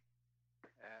worrying.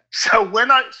 So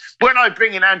when I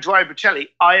bring in Andrea Bocelli,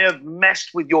 I have messed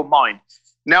with your mind.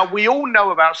 Now, we all know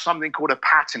about something called a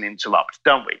pattern interrupt,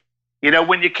 don't we? You know,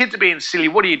 when your kids are being silly,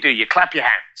 what do? You clap your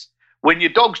hands. When your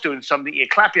dog's doing something, you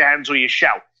clap your hands or you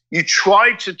shout. You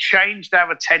try to change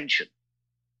their attention.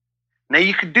 Now,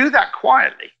 you can do that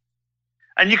quietly.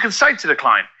 And you can say to the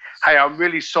client, hey, I'm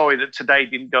really sorry that today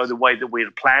didn't go the way that we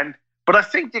had planned, but I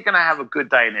think you're going to have a good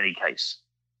day in any case.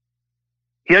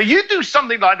 You know, you do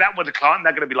something like that with a client,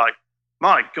 they're going to be like,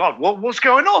 my God, what's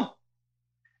going on?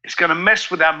 It's going to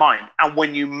mess with their mind. And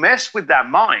when you mess with their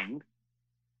mind,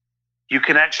 you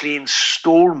can actually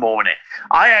install more in it.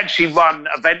 I actually run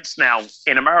events now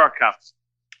in America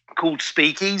called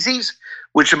speakeasies,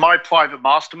 which are my private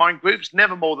mastermind groups,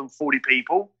 never more than 40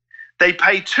 people. They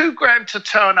pay $2,000 to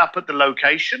turn up at the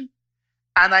location,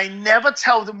 and I never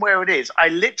tell them where it is. I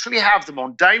literally have them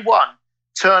on day one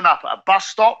turn up at a bus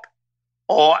stop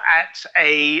or at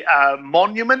a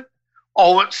monument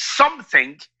or at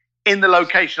something in the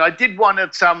location. I did one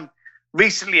at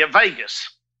recently at Vegas,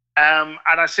 and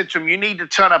I said to them, you need to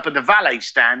turn up at the valet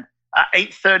stand at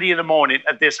 8:30 in the morning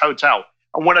at this hotel.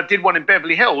 And when I did one in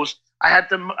Beverly Hills, I had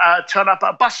them turn up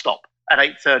at a bus stop at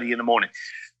 8:30 in the morning.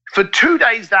 For 2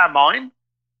 days, they're mine,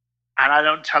 and I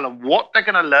don't tell them what they're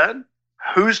going to learn,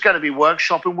 who's going to be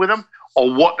workshopping with them,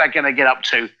 or what they're going to get up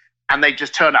to, and they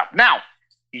just turn up. Now,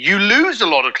 you lose a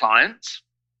lot of clients.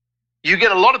 You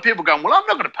get a lot of people going, well, I'm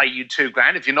not going to pay you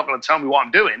 $2,000 if you're not going to tell me what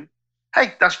I'm doing.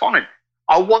 Hey, that's fine.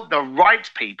 I want the right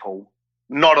people,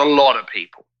 not a lot of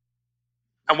people.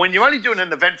 And when you're only doing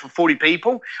an event for 40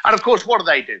 people, and of course, what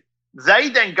do? They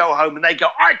then go home and they go,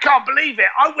 I can't believe it.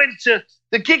 I went to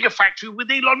the Gigafactory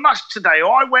with Elon Musk today,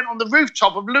 or I went on the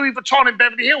rooftop of Louis Vuitton in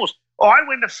Beverly Hills, or I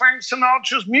went to Frank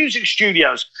Sinatra's music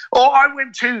studios, or I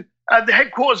went to the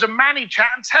headquarters of ManyChat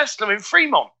and Tesla in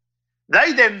Fremont.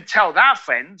 They then tell their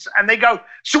friends and they go,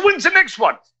 so when's the next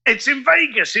one? It's in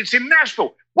Vegas. It's in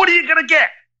Nashville. What are you going to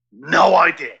get? No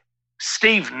idea.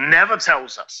 Steve never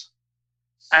tells us.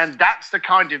 And that's the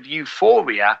kind of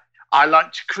euphoria I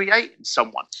like to create in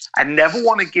someone. I never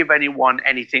want to give anyone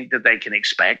anything that they can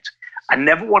expect. I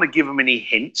never want to give them any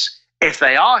hints. If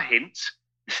they are hints,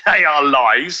 they are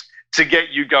lies to get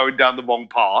you going down the wrong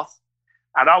path.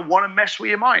 And I want to mess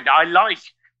with your mind. I like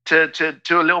to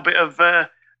do a little bit of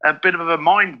a bit of a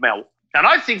mind melt. And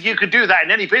I think you could do that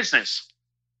in any business.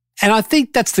 And I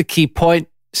think that's the key point,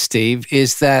 Steve,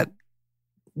 is that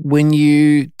when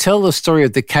you tell the story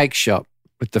of the cake shop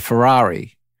with the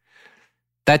Ferrari,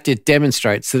 that it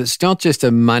demonstrates that it's not just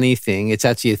a money thing, it's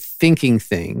actually a thinking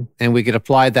thing. And we could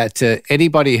apply that to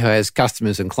anybody who has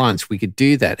customers and clients. We could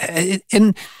do that.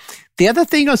 And the other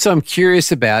thing also I'm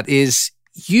curious about is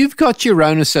you've got your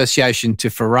own association to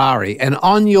Ferrari, and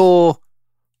on your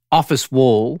office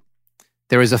wall,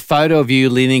 there is a photo of you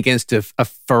leaning against a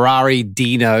Ferrari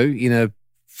Dino in a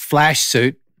flash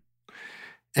suit,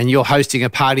 and you're hosting a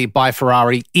party by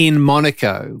Ferrari in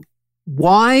Monaco.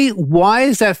 Why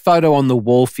is that photo on the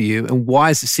wall for you, and why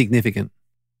is it significant?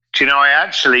 Do you know, I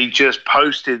actually just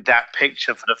posted that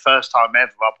picture for the first time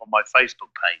ever up on my Facebook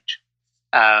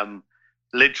page,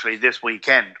 literally this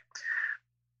weekend.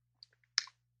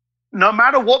 No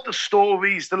matter what the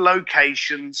stories, the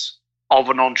locations of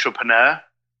an entrepreneur,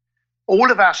 all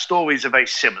of our stories are very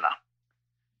similar.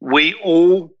 We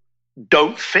all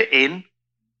don't fit in.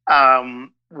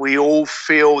 We all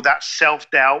feel that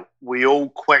self-doubt. We all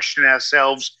question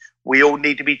ourselves. We all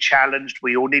need to be challenged.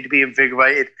 We all need to be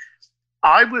invigorated.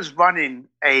 I was running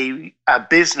a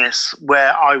business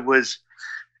where I was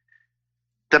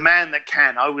the man that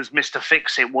can. I was Mr.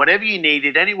 Fix-It. Whatever you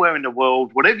needed, anywhere in the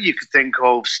world, whatever you could think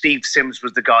of, Steve Sims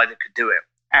was the guy that could do it.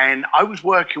 And I was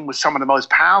working with some of the most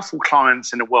powerful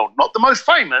clients in the world. Not the most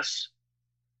famous,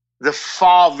 the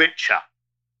far richer.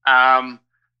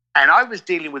 And I was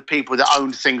dealing with people that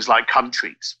owned things like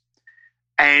countries.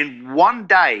 And one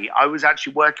day, I was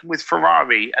actually working with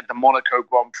Ferrari at the Monaco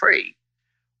Grand Prix.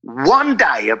 One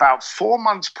day, about 4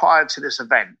 months prior to this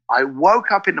event, I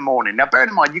woke up in the morning. Now, bear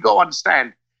in mind, you got to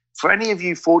understand, for any of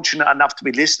you fortunate enough to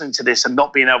be listening to this and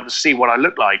not being able to see what I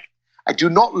look like, I do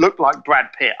not look like Brad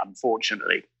Pitt,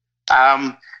 unfortunately.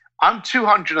 I'm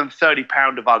 230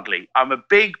 pounds of ugly. I'm a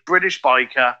big British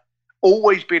biker.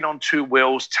 Always been on two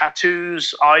wheels,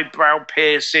 tattoos, eyebrow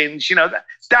piercings,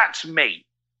 that's me.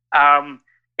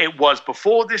 It was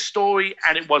before this story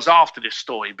and it was after this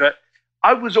story, but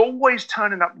I was always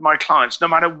turning up to my clients, no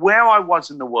matter where I was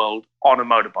in the world, on a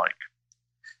motorbike.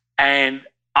 And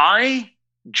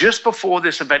just before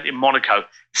this event in Monaco,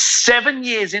 7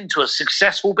 years into a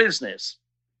successful business,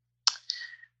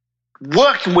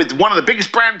 working with one of the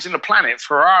biggest brands in the planet,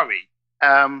 Ferrari,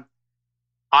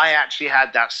 I actually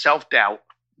had that self-doubt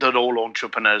that all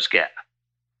entrepreneurs get.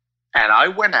 And I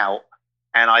went out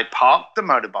and I parked the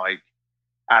motorbike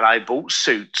and I bought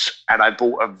suits and I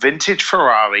bought a vintage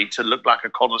Ferrari to look like a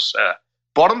connoisseur.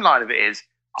 Bottom line of it is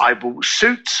I bought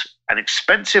suits, an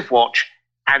expensive watch,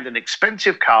 and an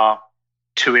expensive car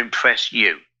to impress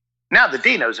you. Now, the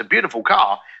Dino is a beautiful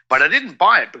car, but I didn't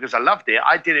buy it because I loved it.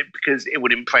 I did it because it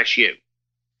would impress you.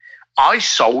 I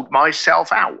sold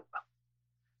myself out.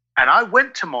 And I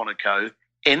went to Monaco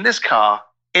in this car,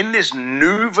 in this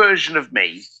new version of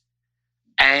me,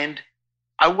 and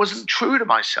I wasn't true to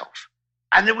myself.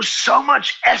 And there was so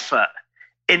much effort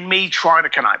in me trying to,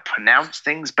 can I pronounce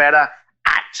things better,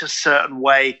 act a certain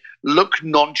way, look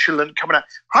nonchalant, coming out.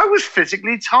 I was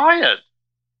physically tired.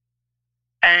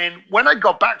 And when I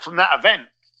got back from that event,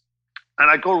 and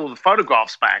I got all the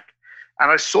photographs back, and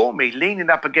I saw me leaning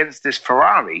up against this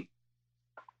Ferrari,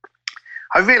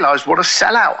 I realized what a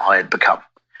sellout I had become.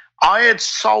 I had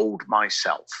sold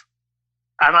myself.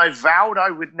 And I vowed I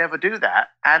would never do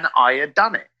that. And I had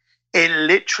done it. It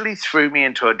literally threw me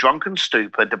into a drunken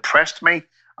stupor, depressed me.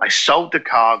 I sold the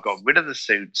car, got rid of the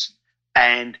suits,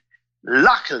 and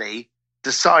luckily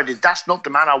decided that's not the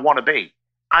man I want to be.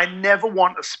 I never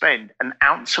want to spend an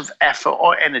ounce of effort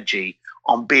or energy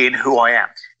on being who I am.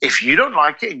 If you don't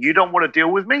like it and you don't want to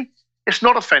deal with me, it's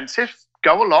not offensive.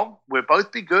 Go along. We'll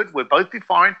both be good. We'll both be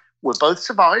fine. We'll both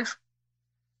survive.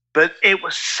 But it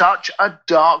was such a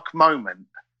dark moment.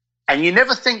 And you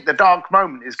never think the dark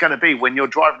moment is going to be when you're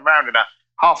driving around in a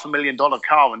 $500,000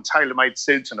 car and tailor-made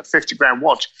suits and a 50 grand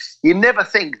watch. You never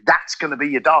think that's going to be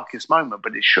your darkest moment,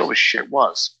 but it sure as shit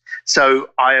was.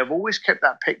 So I have always kept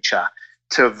that picture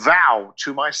to vow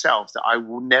to myself that I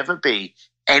will never be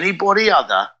anybody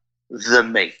other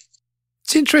than me.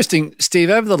 It's interesting, Steve,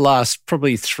 over the last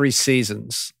probably 3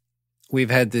 seasons, we've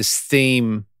had this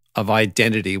theme of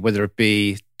identity, whether it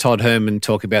be Todd Herman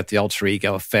talk about the alter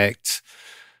ego effect,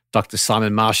 Dr.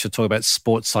 Simon Marshall talk about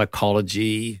sports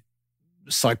psychology,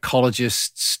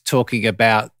 psychologists talking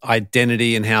about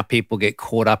identity and how people get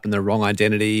caught up in the wrong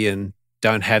identity and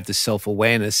don't have the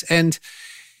self-awareness. And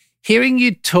hearing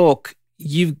you talk,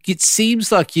 it seems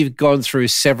like you've gone through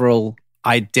several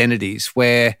identities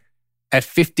where at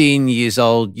 15 years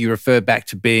old, you refer back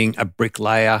to being a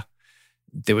bricklayer.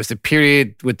 There was the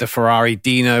period with the Ferrari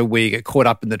Dino where you get caught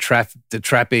up in the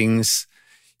trappings.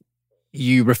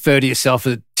 You refer to yourself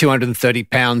as 230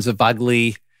 pounds of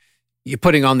ugly. You're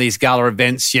putting on these gala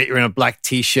events, yet you're in a black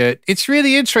T-shirt. It's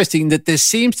really interesting that there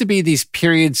seems to be these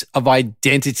periods of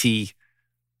identity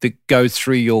that go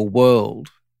through your world.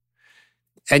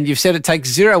 And you've said it takes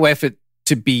zero effort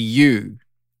to be you.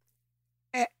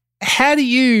 How do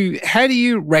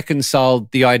you reconcile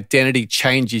the identity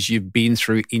changes you've been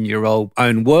through in your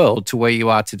own world to where you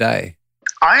are today?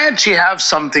 I actually have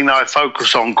something that I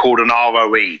focus on called an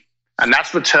ROE, and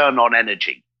that's return on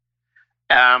energy.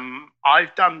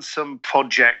 I've done some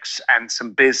projects and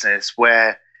some business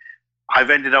where I've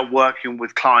ended up working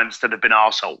with clients that have been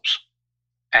arseholes.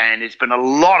 And it's been a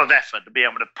lot of effort to be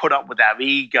able to put up with their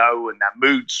ego and their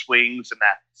mood swings and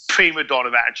their prima donna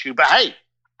attitude. But hey,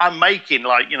 I'm making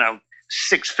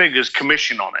 6 figures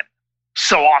commission on it.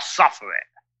 So I'll suffer it.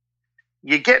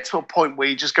 You get to a point where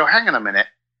you just go, hang on a minute.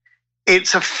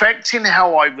 It's affecting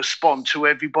how I respond to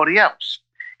everybody else.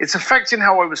 It's affecting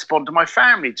how I respond to my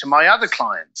family, to my other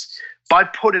clients by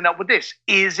putting up with this.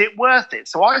 Is it worth it?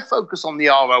 So I focus on the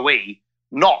ROE,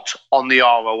 not on the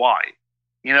ROI.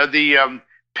 The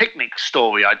picnic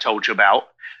story I told you about,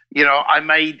 I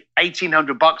made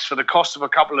 $1,800 for the cost of a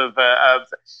couple of,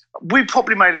 we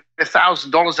probably made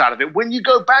 $1,000 out of it. When you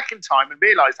go back in time and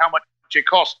realize how much it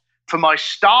cost for my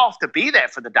staff to be there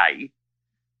for the day,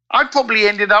 I probably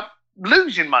ended up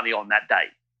losing money on that day.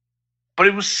 But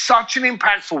it was such an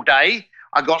impactful day.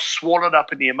 I got swallowed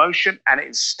up in the emotion, and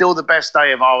it's still the best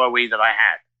day of ROE that I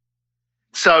had.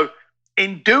 So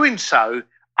in doing so,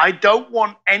 I don't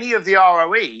want any of the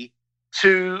ROE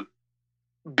to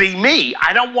be me.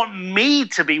 I don't want me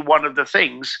to be one of the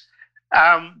things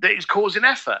that is causing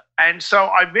effort. And so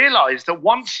I realized that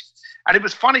once, and it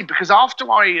was funny because after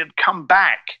I had come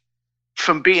back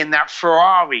from being that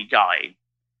Ferrari guy,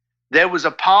 there was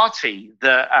a party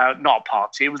not a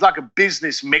party, it was like a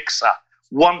business mixer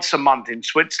once a month in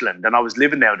Switzerland. And I was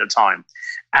living there at the time.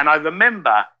 And I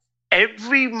remember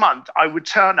every month I would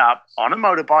turn up on a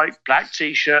motorbike, black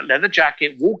T-shirt, leather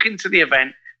jacket, walk into the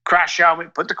event, crash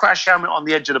helmet, put the crash helmet on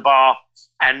the edge of the bar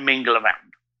and mingle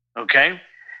around, okay?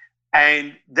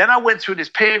 And then I went through this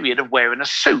period of wearing a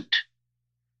suit.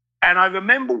 And I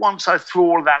remember once I threw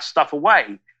all of that stuff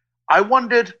away, I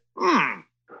wondered,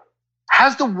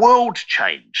 has the world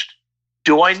changed?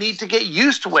 Do I need to get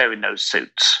used to wearing those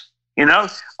suits?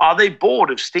 Are they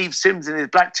bored of Steve Sims in his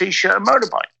black T-shirt and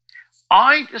motorbike?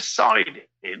 I decided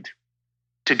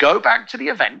to go back to the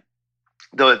event,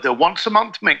 the once a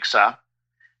month mixer,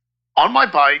 on my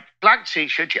bike, black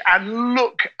T-shirt, and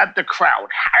look at the crowd.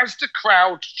 Has the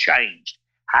crowd changed?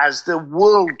 Has the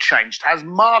world changed? Has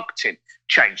marketing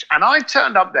changed? And I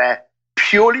turned up there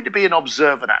purely to be an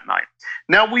observer that night.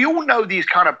 Now, we all know these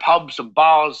kind of pubs and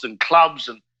bars and clubs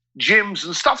and gyms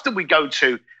and stuff that we go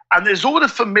to, and there's all the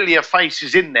familiar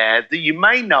faces in there that you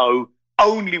may know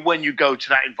only when you go to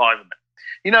that environment.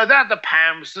 They're the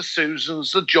Pams, the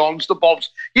Susans, the Johns, the Bobs.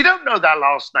 You don't know their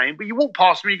last name, but you walk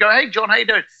past them and you go, hey, John, how you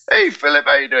doing? Hey, Philip,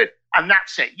 how you doing? And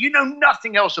that's it. You know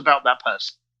nothing else about that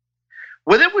person.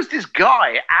 Well, there was this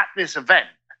guy at this event,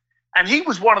 and he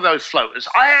was one of those floaters.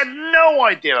 I had no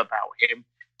idea about him,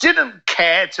 didn't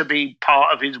care to be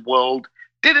part of his world,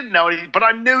 didn't know anything, but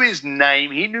I knew his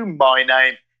name. He knew my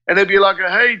name. And it'd be like,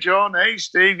 hey, John, hey,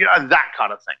 Steve, that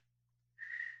kind of thing.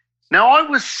 Now, I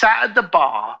was sat at the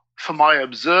bar for my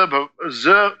observer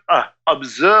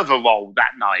role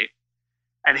that night,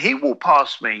 and he walked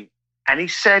past me, and he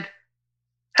said,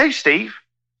 hey, Steve,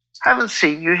 haven't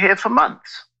seen you here for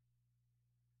months.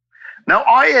 Now,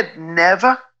 I had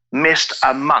never missed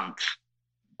a month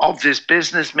of this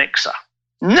business mixer.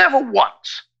 Never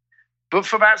once. But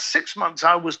for about 6 months,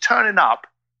 I was turning up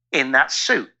in that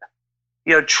suit,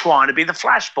 trying to be the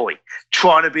flash boy,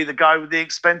 trying to be the guy with the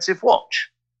expensive watch.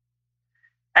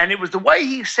 And it was the way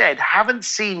he said, haven't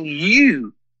seen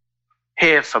you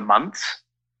here for months.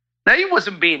 Now, he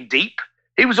wasn't being deep.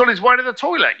 He was on his way to the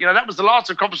toilet. That was the last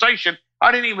of the conversation.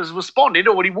 I didn't even respond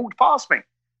or when he walked past me.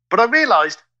 But I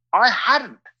realized I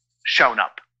hadn't shown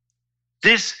up.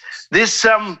 This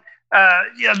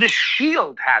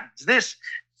shield had this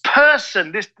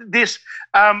person, this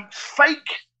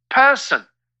fake person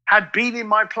had been in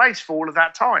my place for all of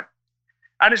that time.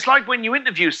 And it's like when you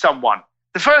interview someone,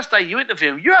 the first day you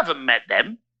interview them, you haven't met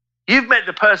them. You've met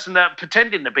the person that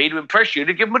pretending to be to impress you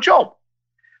to give them a job.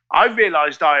 I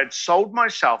realized I had sold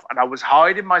myself and I was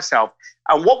hiding myself.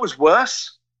 And what was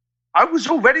worse, I was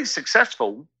already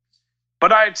successful,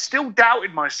 but I had still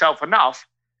doubted myself enough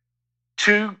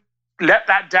to let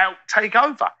that doubt take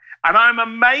over. And I'm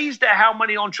amazed at how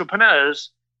many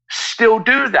entrepreneurs still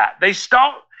do that. They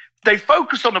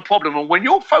focus on the problem. And when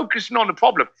you're focusing on the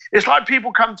problem, it's like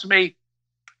people come to me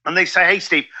and they say, hey,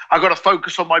 Steve, I've got to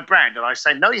focus on my brand. And I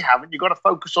say, no, you haven't. You've got to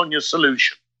focus on your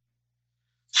solution.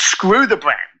 Screw the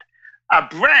brand. A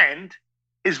brand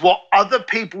is what other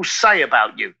people say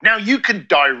about you. Now, you can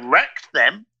direct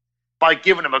them by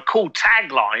giving them a cool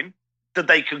tagline that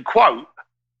they can quote.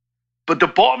 But the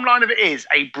bottom line of it is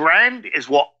a brand is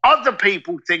what other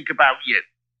people think about you.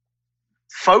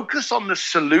 Focus on the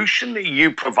solution that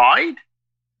you provide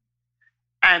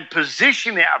and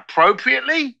position it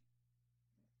appropriately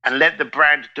and let the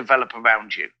brand develop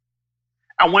around you.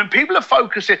 And when people are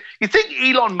focusing, you think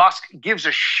Elon Musk gives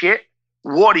a shit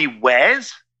what he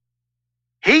wears?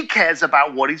 He cares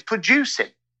about what he's producing.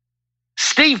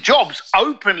 Steve Jobs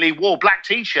openly wore black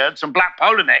T-shirts and black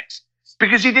polo necks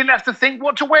because he didn't have to think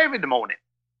what to wear in the morning.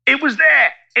 It was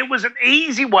there. It was an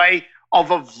easy way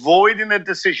of avoiding a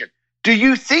decision. Do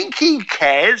you think he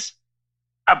cares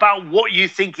about what you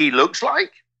think he looks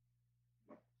like?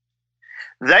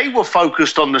 They were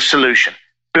focused on the solution.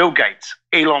 Bill Gates,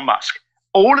 Elon Musk,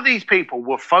 all of these people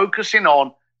were focusing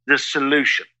on the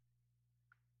solution.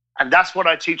 And that's what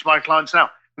I teach my clients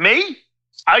now. Me,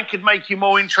 I could make you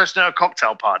more interested in a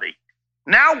cocktail party.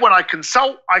 Now, when I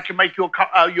consult, I can make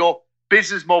your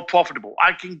business more profitable.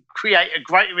 I can create a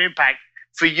greater impact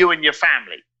for you and your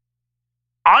family.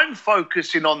 I'm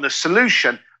focusing on the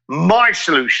solution, my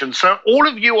solution. So all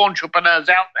of you entrepreneurs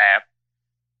out there,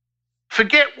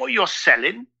 forget what you're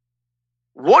selling.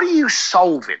 What are you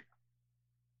solving?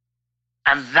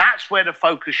 And that's where the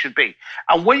focus should be.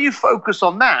 And when you focus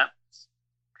on that,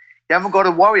 you haven't got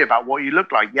to worry about what you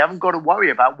look like. You haven't got to worry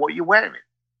about what you're wearing.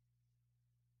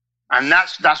 And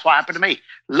that's what happened to me.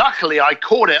 Luckily, I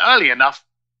caught it early enough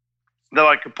that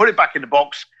I could put it back in the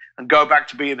box and go back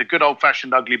to being the good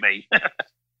old-fashioned ugly me.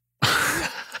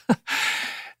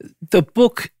 The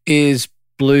book is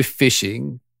Blue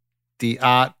Fishing, The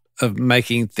Art of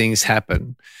Making Things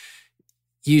Happen.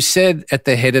 You said at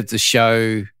the head of the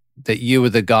show that you were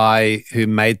the guy who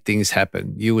made things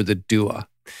happen. You were the doer.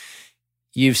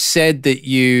 You've said that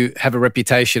you have a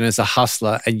reputation as a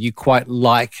hustler and you quite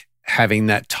like having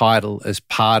that title as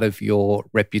part of your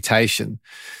reputation.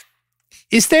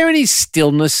 Is there any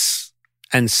stillness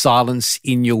and silence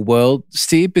in your world,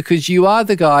 Steve? Because you are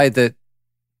the guy that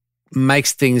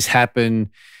makes things happen.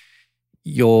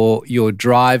 You're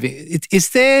driving. Is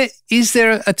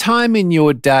there a time in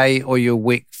your day or your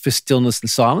week for stillness and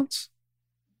silence?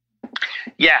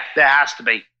 Yeah, there has to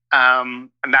be. And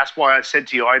that's why I said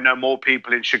to you, I know more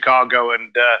people in Chicago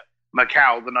and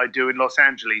Macau than I do in Los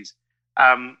Angeles.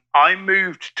 I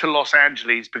moved to Los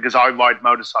Angeles because I ride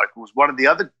motorcycles. One of the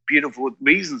other beautiful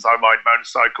reasons I ride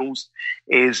motorcycles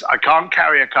is I can't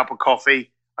carry a cup of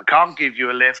coffee, I can't give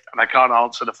you a lift, and I can't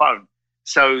answer the phone.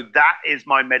 So that is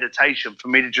my meditation, for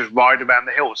me to just ride around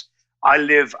the hills. I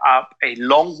live up a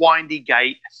long, windy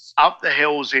gate up the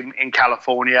hills in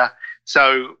California.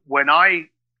 So when I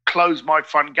close my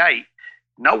front gate,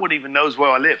 no one even knows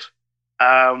where I live.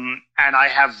 And I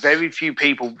have very few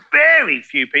people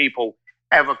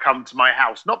ever come to my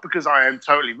house. Not because I am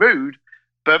totally rude,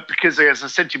 but because, as I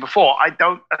said to you before, I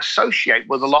don't associate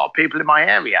with a lot of people in my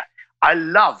area. I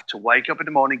love to wake up in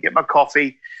the morning, get my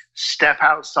coffee, step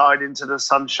outside into the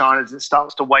sunshine as it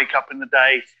starts to wake up in the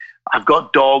day. I've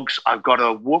got dogs. I've got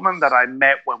a woman that I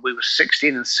met when we were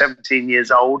 16 and 17 years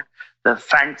old that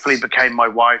thankfully became my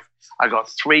wife. I got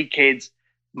 3 kids.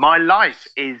 My life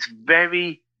is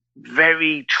very,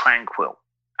 very tranquil.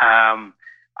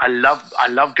 I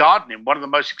love gardening. One of the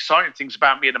most exciting things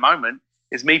about me at the moment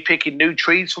is me picking new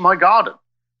trees for my garden.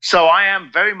 So I am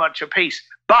very much at peace.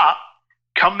 But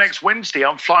come next Wednesday,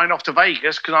 I'm flying off to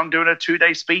Vegas because I'm doing a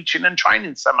 2-day speeching and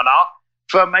training seminar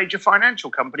for a major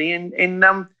financial company in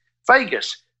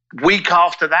Vegas. Week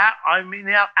after that, I'm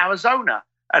in Arizona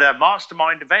at a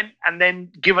mastermind event and then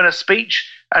giving a speech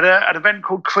at an event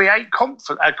called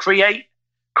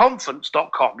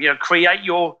createconference.com. Create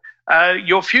your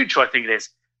future, I think it is.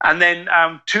 And then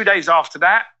 2 days after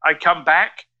that, I come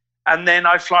back and then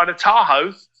I fly to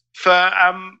Tahoe for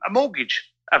a mortgage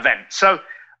event. So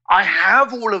I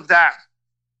have all of that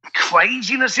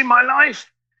craziness in my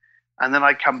life, and then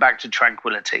I come back to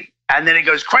tranquility. And then it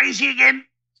goes crazy again,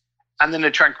 and then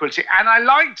the tranquility. And I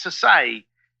like to say,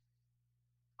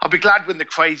 I'll be glad when the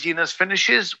craziness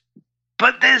finishes,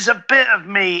 but there's a bit of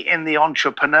me in the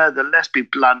entrepreneur that, let's be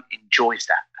blunt, enjoys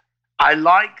that. I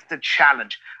like the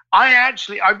challenge. I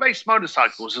race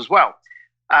motorcycles as well.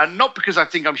 Not because I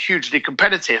think I'm hugely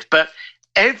competitive, but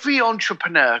every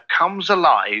entrepreneur comes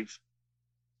alive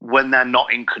when they're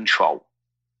not in control.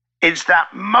 It's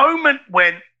that moment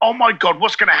when, oh my God,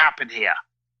 what's going to happen here?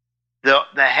 the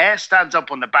hair stands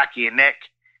up on the back of your neck,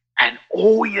 and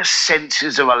all your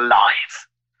senses are alive.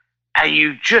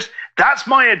 And that's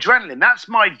my adrenaline. That's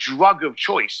my drug of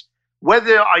choice. When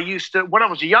I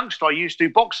was a youngster, I used to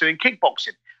do boxing and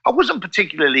kickboxing. I wasn't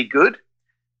particularly good,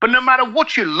 but no matter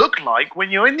what you look like, when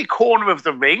you're in the corner of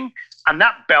the ring and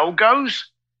that bell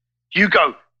goes, you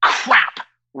go, crap,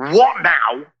 what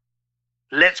now?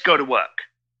 Let's go to work.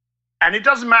 And it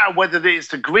doesn't matter whether it's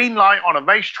the green light on a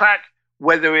racetrack,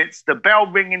 whether it's the bell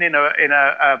ringing in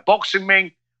a boxing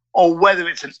ring, or whether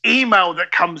it's an email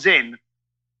that comes in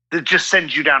that just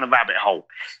sends you down a rabbit hole.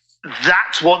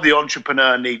 That's what the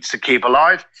entrepreneur needs to keep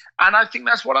alive. And I think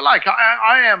that's what I like.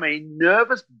 I am a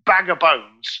nervous bag of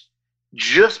bones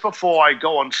just before I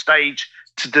go on stage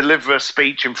to deliver a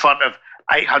speech in front of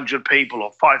 800 people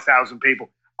or 5,000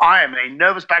 people. I am a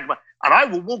nervous bag of bones. And I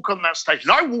will walk on that stage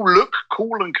and I will look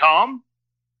cool and calm,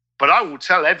 but I will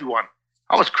tell everyone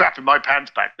I was crapping my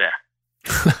pants back there.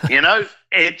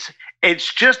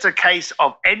 It's just a case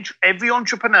of every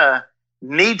entrepreneur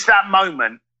needs that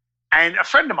moment. And a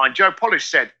friend of mine, Joe Polish,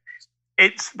 said,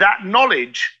 it's that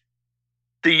knowledge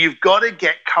that you've got to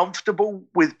get comfortable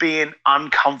with being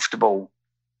uncomfortable,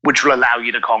 which will allow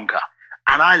you to conquer.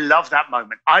 And I love that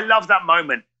moment. I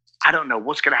don't know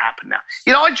what's going to happen now.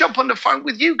 I jump on the phone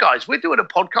with you guys. We're doing a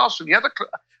podcast from the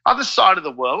other side of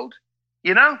the world.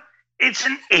 It's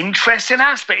an interesting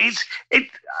aspect.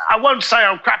 I won't say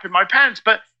I'm crapping my pants,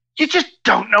 but you just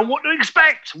don't know what to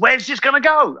expect. Where's this going to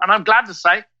go? And I'm glad to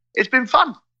say it's been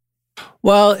fun.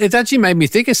 Well, it's actually made me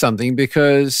think of something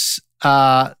because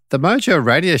the Mojo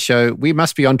radio show, we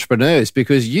must be entrepreneurs,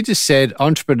 because you just said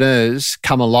entrepreneurs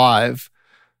come alive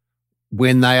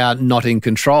when they are not in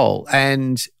control.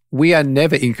 And we are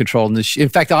never in control. In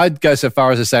fact, I'd go so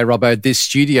far as to say, Robbo, this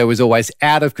studio is always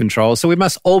out of control. So we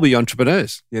must all be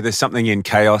entrepreneurs. Yeah, there's something in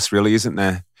chaos, really, isn't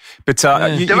there? But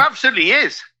there absolutely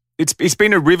is. It's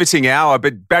been a riveting hour,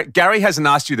 but Gary hasn't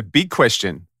asked you the big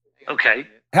question. Okay.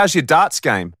 How's your darts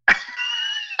game?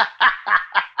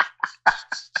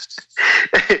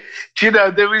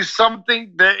 There is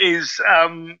something that is,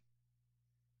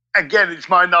 again, it's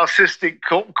my narcissistic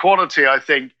quality, I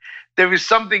think. There is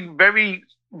something very,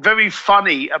 very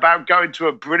funny about going to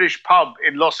a British pub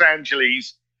in Los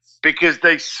Angeles because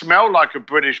they smell like a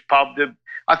British pub.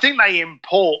 I think they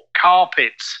import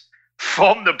carpets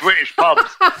from the British pubs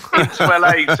into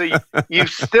LA. So you've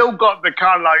still got the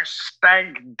kind of like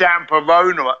stank, damp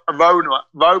aroma,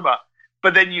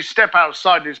 but then you step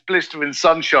outside and it's blistering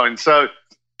sunshine. So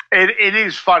it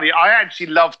is funny. I actually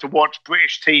love to watch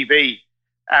British TV.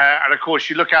 And of course,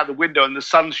 you look out the window and the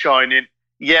sun's shining,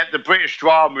 yet the British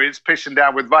drama is pissing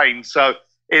down with rain. So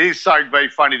it is something very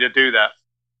funny to do that.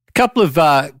 A couple of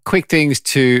quick things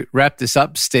to wrap this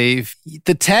up, Steve.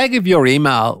 The tag of your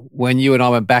email when you and I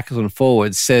went backwards and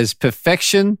forwards says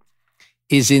perfection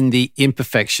is in the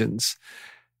imperfections.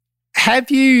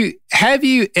 Have you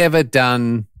ever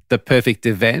done the perfect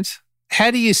event?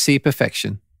 How do you see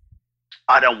perfection?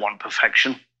 I don't want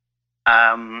perfection.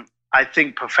 I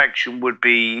think perfection would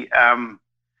be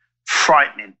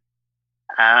frightening.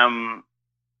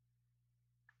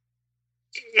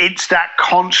 It's that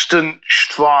constant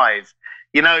strive.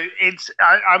 It's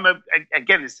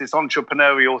this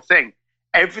entrepreneurial thing.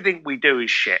 Everything we do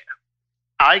is shit.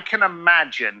 I can I'm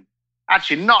going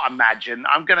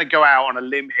to go out on a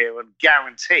limb here and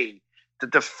guarantee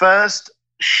that the first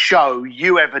show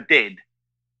you ever did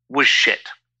was shit.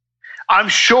 I'm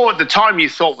sure at the time you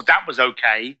thought, well, that was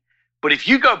okay. But if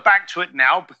you go back to it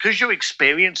now, because your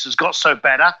experience has got so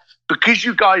better, because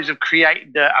you guys have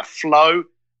created a flow,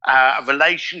 a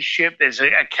relationship, there's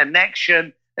a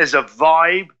connection, there's a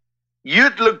vibe,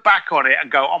 you'd look back on it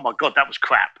and go, oh my God, that was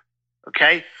crap.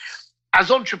 Okay? As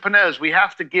entrepreneurs, we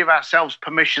have to give ourselves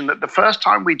permission that the first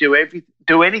time we do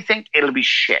anything, it'll be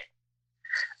shit.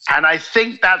 And I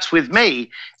think that's with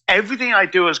me. Everything I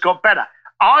do has got better.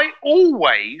 I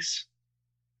always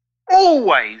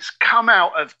come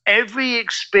out of every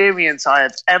experience I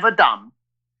have ever done,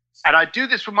 and I do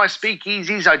this with my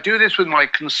speakeasies, I do this with my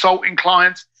consulting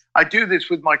clients, I do this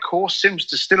with my course, Sims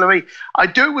Distillery, I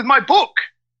do it with my book.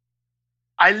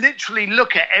 I literally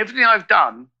look at everything I've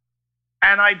done,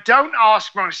 and I don't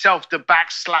ask myself the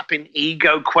backslapping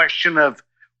ego question of,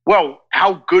 well,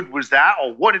 how good was that?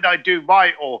 Or what did I do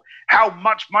right? Or how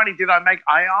much money did I make?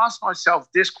 I ask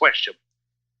myself this question: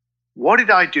 what did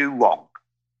I do wrong?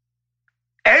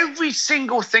 Every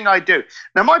single thing I do.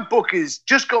 Now, my book is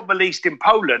just got released in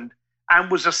Poland and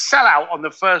was a sellout on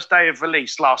the first day of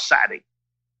release last Saturday.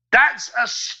 That's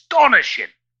astonishing.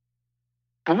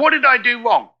 But what did I do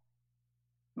wrong?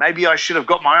 Maybe I should have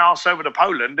got my ass over to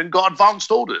Poland and got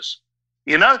advanced orders.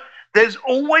 You know, there's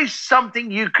always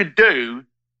something you could do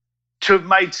to have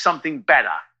made something better.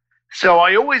 So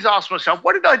I always ask myself,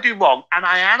 what did I do wrong? And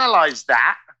I analyze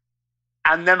that,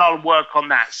 and then I'll work on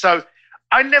that. So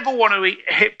I never want to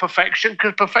hit perfection,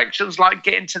 because perfection's like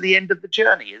getting to the end of the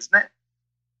journey, isn't it?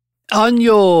 On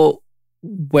your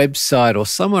website or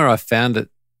somewhere I found it,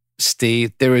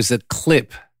 Steve, there is a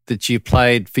clip that you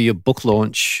played for your book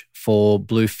launch for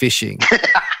Blue Fishing.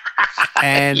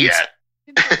 And Yeah.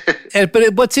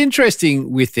 but what's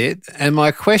interesting with it, and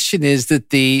my question is that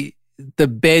the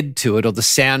bed to it, or the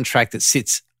soundtrack that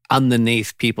sits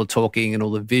underneath people talking and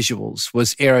all the visuals,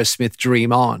 was Aerosmith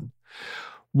Dream On.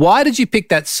 Why did you pick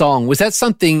that song? Was that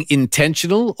something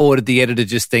intentional, or did the editor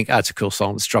just think, it's a cool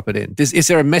song, let's drop it in? Is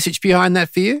there a message behind that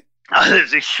for you?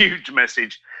 There's a huge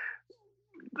message.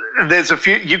 There's a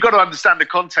few, you've got to understand the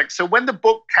context. So when the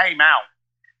book came out,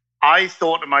 I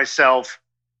thought to myself,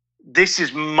 this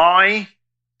is my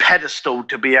pedestal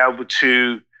to be able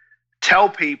to tell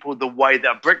people the way that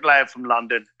a bricklayer from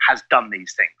London has done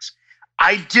these things.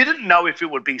 I didn't know if it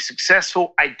would be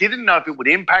successful. I didn't know if it would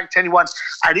impact anyone.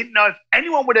 I didn't know if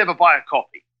anyone would ever buy a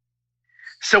copy.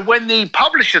 So when the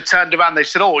publisher turned around, they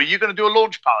said, are you going to do a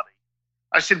launch party?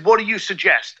 I said, what do you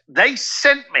suggest? They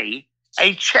sent me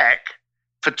a check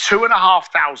for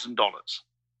 $2,500.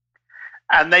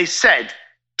 And they said,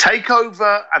 take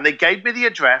over, and they gave me the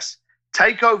address,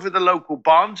 take over the local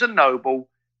Barnes & Noble,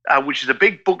 which is a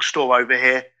big bookstore over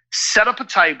here, set up a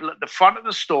table at the front of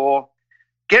the store,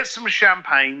 get some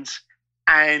champagnes,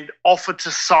 and offer to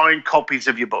sign copies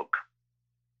of your book.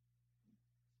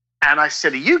 And I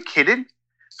said, are you kidding?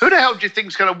 Who the hell do you think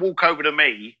is going to walk over to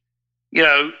me,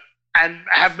 and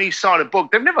have me sign a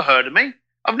book? They've never heard of me.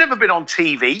 I've never been on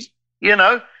TV,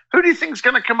 Who do you think is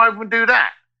going to come over and do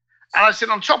that? And I said,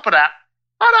 on top of that,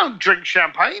 I don't drink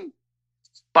champagne.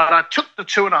 But I took the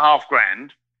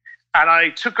 $2,500 and I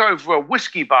took over a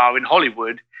whiskey bar in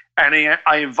Hollywood, and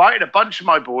I invited a bunch of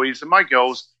my boys and my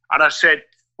girls, and I said,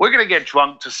 we're going to get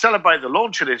drunk to celebrate the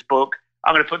launch of this book.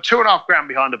 I'm going to put $2,500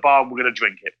 behind the bar, and we're going to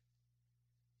drink it.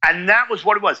 And that was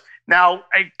what it was. Now,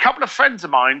 a couple of friends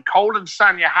of mine, Cole and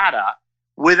Sanya Hadda,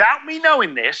 without me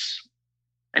knowing this,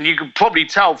 and you can probably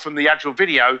tell from the actual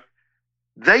video,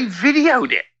 they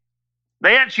videoed it.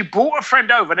 They actually brought a friend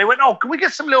over, and they went, can we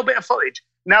get some little bit of footage?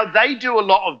 Now, they do a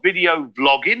lot of video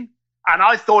vlogging, and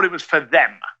I thought it was for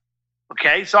them.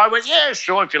 Okay, so I went, yeah,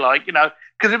 sure, if you like,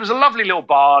 because it was a lovely little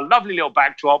bar, lovely little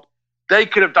backdrop. They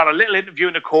could have done a little interview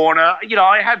in the corner.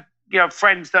 I had,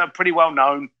 friends that are pretty well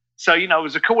known. So, it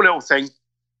was a cool little thing.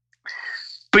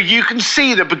 But you can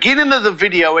see the beginning of the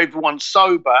video, everyone's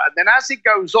sober. And then as it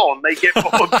goes on, they get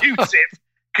more abusive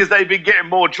because they've been getting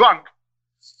more drunk.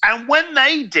 And when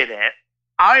they did it,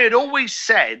 I had always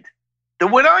said that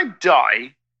when I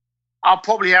die, I'll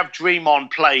probably have Dream On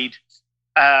played,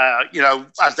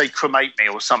 as they cremate me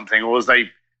or something, or as they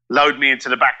load me into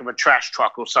the back of a trash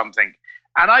truck or something.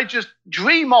 And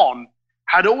Dream On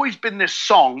had always been this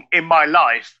song in my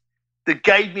life that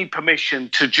gave me permission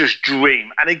to just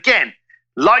dream. And again,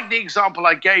 like the example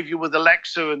I gave you with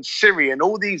Alexa and Siri and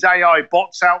all these AI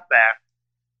bots out there,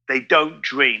 they don't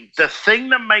dream. The thing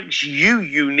that makes you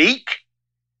unique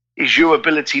is your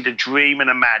ability to dream and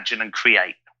imagine and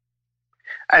create.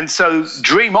 And so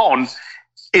Dream On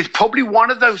is probably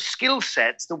one of those skill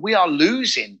sets that we are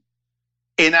losing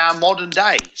in our modern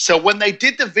day. So when they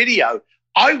did the video,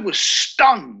 I was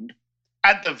stunned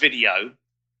at the video,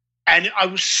 and I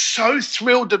was so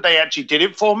thrilled that they actually did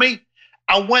it for me.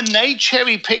 And when they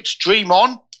cherry-picked Dream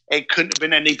On, it couldn't have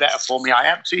been any better for me. I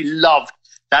absolutely loved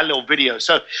that little video.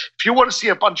 So if you want to see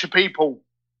a bunch of people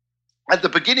at the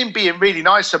beginning being really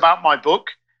nice about my book,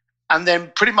 and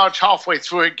then pretty much halfway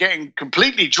through it getting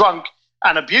completely drunk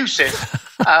and abusive,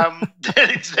 then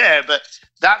it's there. But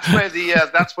that's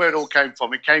where it all came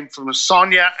from. It came from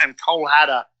Sonia and Cole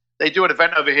Hadda. They do an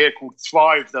event over here called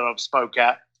Thrive that I've spoke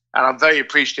at, and I'm very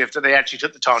appreciative that they actually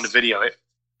took the time to video it.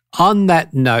 On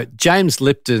that note, James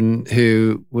Lipton,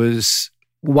 who was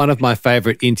one of my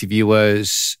favourite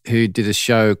interviewers, who did a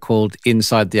show called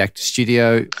Inside the Actor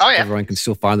Studio. Oh, yeah. Everyone can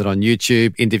still find it on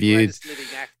YouTube. Interviewed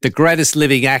the greatest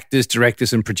living actors,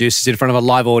 directors and producers in front of a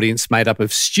live audience made up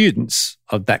of students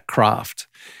of that craft.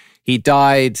 He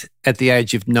died at the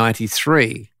age of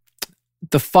 93.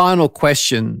 The final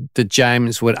question that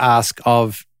James would ask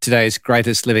of today's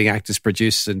greatest living actors,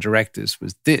 producers and directors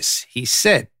was this. He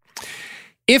said,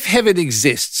 if heaven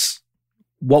exists,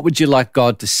 what would you like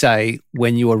God to say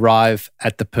when you arrive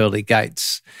at the pearly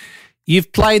gates?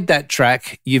 You've played that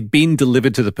track. You've been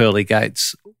delivered to the pearly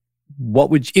gates. What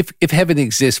would you, if heaven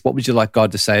exists, what would you like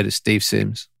God to say to Steve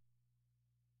Sims?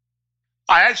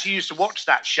 I actually used to watch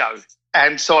that show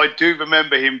And so I do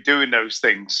remember him doing those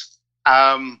things.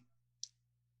 I've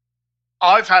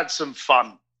had some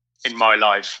fun in my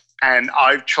life, and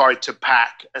I've tried to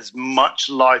pack as much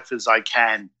life as I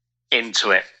can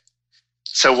into it.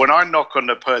 So when I knock on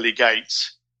the pearly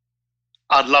gates,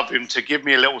 I'd love him to give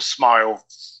me a little smile,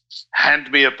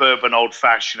 hand me a bourbon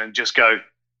old-fashioned, and just go,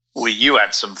 well, you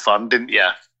had some fun, didn't you?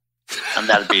 And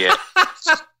that'd be it.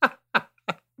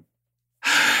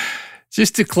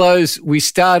 Just to close, we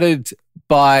started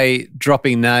by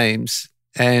dropping names,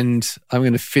 and I'm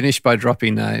going to finish by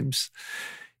dropping names.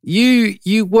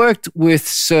 You worked with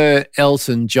Sir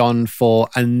Elton John for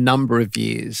a number of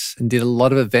years and did a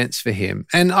lot of events for him.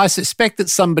 And I suspect that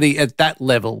somebody at that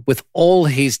level, with all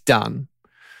he's done,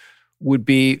 would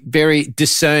be very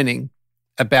discerning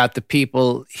about the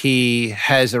people he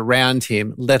has around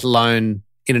him, let alone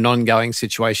in an ongoing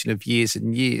situation of years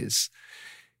and years.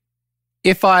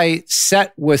 If I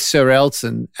sat with Sir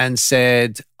Elton and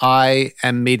said, I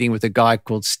am meeting with a guy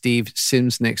called Steve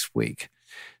Sims next week,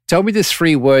 tell me the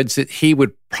 3 words that he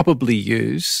would probably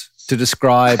use to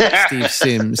describe Steve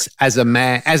Sims as a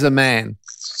man.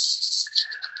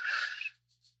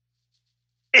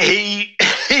 He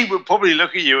would probably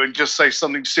look at you and just say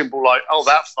something simple like, oh,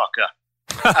 that fucker.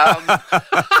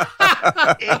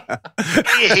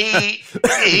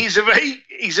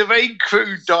 He's a very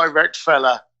crude, direct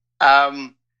fella.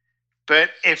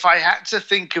 But if I had to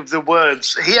think of the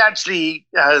words, he actually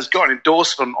has got an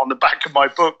endorsement on the back of my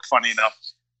book, funny enough.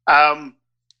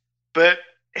 But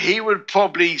he would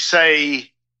probably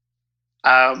say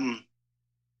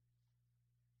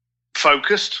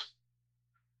focused,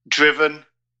 driven,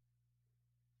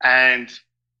 and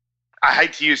I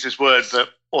hate to use this word, but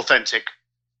authentic.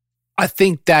 I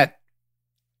think that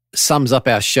sums up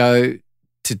our show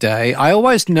today. I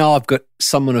always know I've got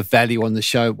someone of value on the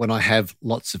show when I have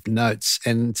lots of notes,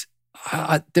 and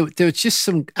there was just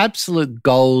some absolute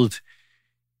gold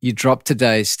you dropped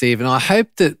today, Steve, and I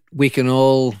hope that we can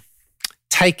all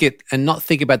take it and not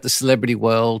think about the celebrity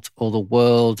world or the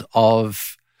world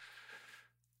of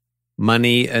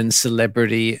money and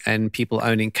celebrity and people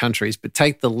owning countries, but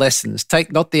take the lessons,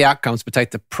 take not the outcomes, but take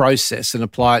the process and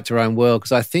apply it to our own world,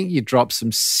 because I think you dropped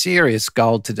some serious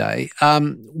gold today.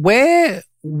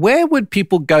 Where would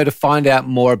people go to find out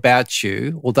more about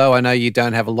you? Although I know you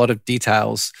don't have a lot of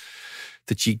details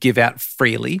that you give out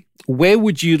freely, where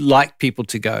would you like people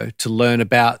to go to learn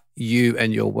about you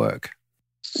and your work?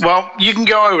 Well, you can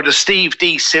go over to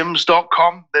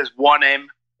steveDsims.com. There's one M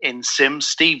in Sims,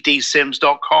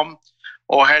 steveDsims.com,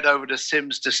 or head over to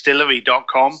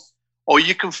simsdistillery.com. Or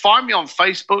you can find me on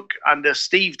Facebook under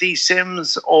Steve D.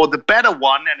 Sims, or the better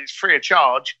one, and it's free of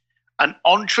charge, An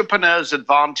Entrepreneur's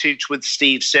Advantage with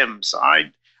Steve Sims.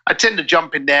 I tend to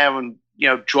jump in there and,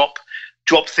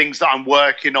 drop things that I'm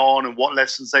working on and what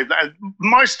lessons they've learned.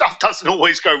 My stuff doesn't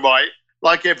always go right,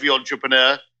 like every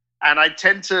entrepreneur. And I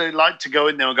tend to like to go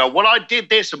in there and go, well, I did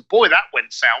this and boy, that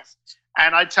went south.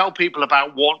 And I tell people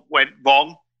about what went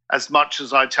wrong as much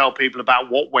as I tell people about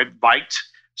what went right,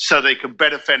 so they can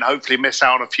benefit and hopefully miss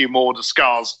out on a few more of the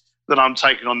scars that I'm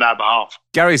taking on their behalf.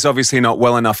 Gary's obviously not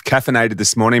well enough caffeinated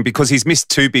this morning because he's missed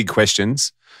 2 big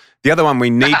questions. The other one we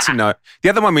need to know,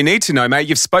 mate,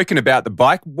 you've spoken about the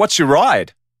bike. What's your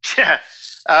ride? Yeah.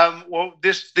 Well,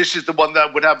 this is the one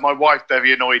that would have my wife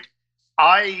very annoyed.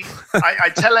 I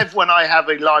tell everyone I have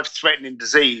a life-threatening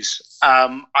disease.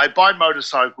 I buy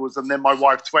motorcycles and then my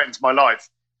wife threatens my life.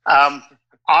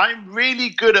 I'm really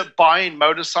good at buying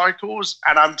motorcycles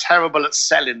and I'm terrible at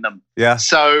selling them. Yeah.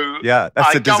 So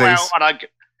that's a disease. Go out and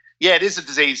it is a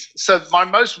disease. So my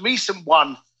most recent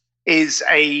one is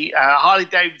a Harley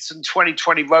Davidson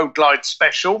 2020 Road Glide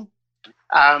Special.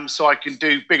 So I can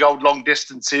do big old long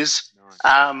distances.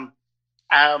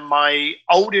 My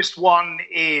oldest one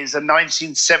is a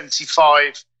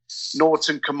 1975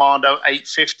 Norton Commando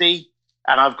 850,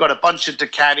 and I've got a bunch of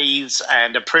Ducatis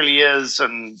and Aprilias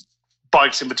and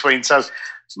bikes in between. So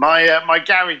my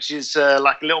garage is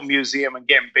like a little museum and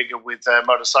getting bigger with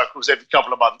motorcycles every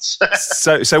couple of months.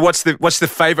 So what's the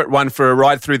favourite one for a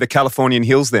ride through the Californian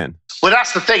hills then? Well,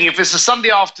 that's the thing. If it's a Sunday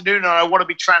afternoon and I want to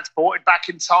be transported back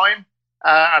in time,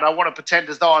 and I want to pretend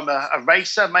as though I'm a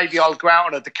racer, maybe I'll go out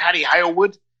on a Ducati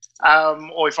Hailwood.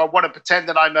 Or if I want to pretend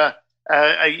that I'm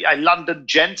a London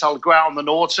gent, I'll go out on the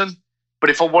Norton. But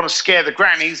if I want to scare the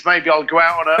grannies, maybe I'll go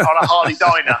out on a Harley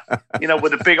Dyna,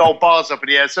 with the big old bars up in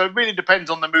the air. So it really depends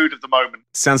on the mood of the moment.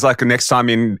 Sounds like the next time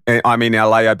I'm in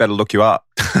LA, I better look you up.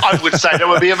 I would say that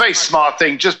would be a very smart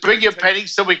thing. Just bring your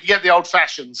pennies so we can get the old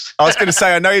fashions. I was going to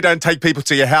say, I know you don't take people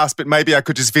to your house, but maybe I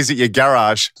could just visit your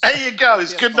garage. There you go.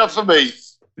 It's good enough for me.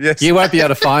 Yes. You won't be able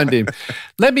to find him.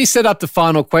 Let me set up the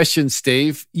final question,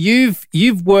 Steve. You've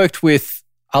worked with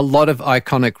a lot of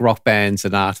iconic rock bands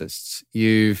and artists.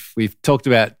 We've talked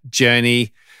about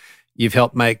Journey. You've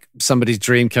helped make somebody's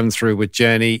dream come through with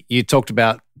Journey. You talked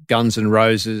about Guns N'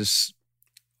 Roses.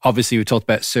 Obviously, we talked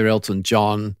about Sir Elton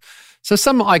John. So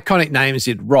some iconic names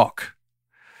in rock.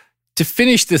 To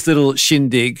finish this little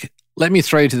shindig, let me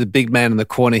throw you to the big man in the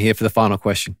corner here for the final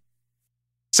question.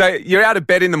 So you're out of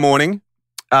bed in the morning,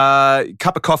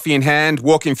 cup of coffee in hand,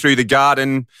 walking through the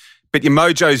garden, but your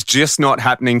mojo's just not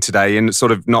happening today and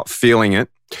sort of not feeling it.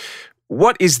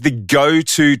 What is the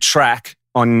go-to track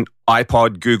on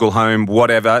iPod, Google Home,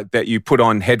 whatever, that you put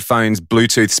on headphones,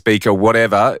 Bluetooth speaker,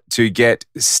 whatever, to get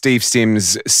Steve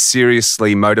Sims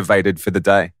seriously motivated for the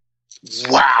day?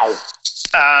 Wow.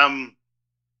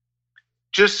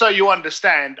 Just so you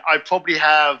understand, I probably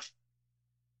have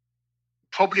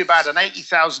about an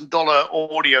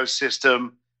 $80,000 audio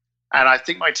system, and I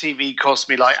think my TV cost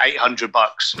me like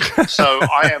 $800. So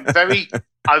I'm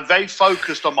very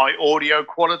focused on my audio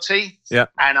quality. Yeah.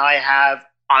 And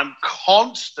I'm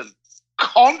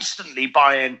constantly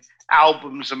buying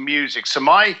albums and music. So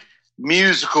my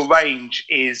musical range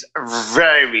is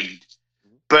varied.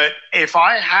 But if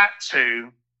I had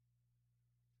to,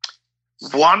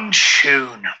 one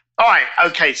tune. All right,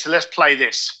 okay, so let's play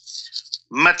this.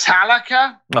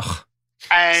 Metallica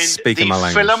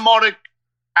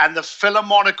and the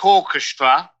Philharmonic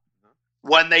Orchestra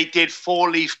when they did Four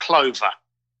Leaf Clover.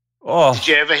 Oh, did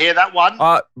you ever hear that one?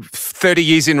 30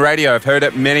 years in radio, I've heard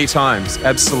it many times.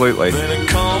 Absolutely. When it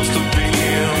comes to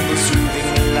being the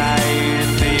soothing light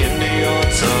at the end of your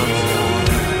tunnel,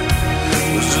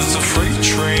 there's just a freight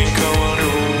train coming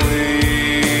your way.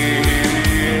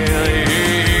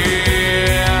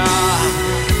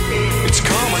 Yeah, it's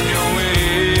coming your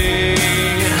way.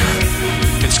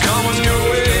 It's coming your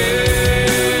way.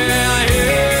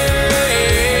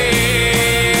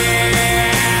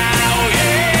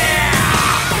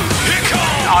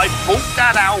 I bought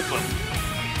that album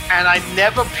and I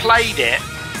never played it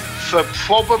for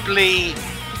probably,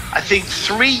 I think,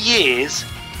 3 years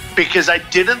because I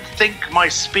didn't think my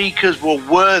speakers were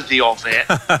worthy of it.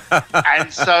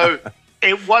 And so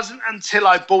it wasn't until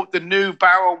I bought the new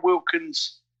Baron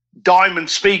Wilkins Diamond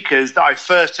speakers that I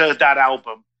first heard that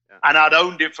album. And I'd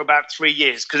owned it for about 3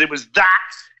 years because it was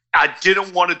that. I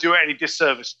didn't want to do it any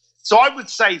disservice. So I would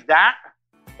say that.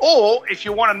 Or if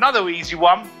you want another easy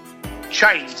one,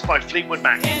 Chains by Fleetwood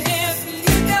Mac. And if you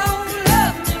don't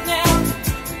love me now,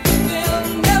 you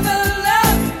will never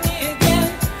love me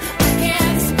again. I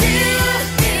can still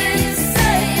hear you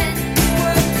saying you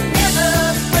would never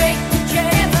break the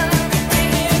jam.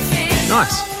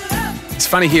 Nice. It's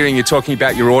funny hearing you talking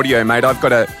about your audio, mate. I've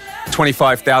got a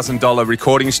 $25,000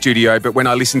 recording studio, but when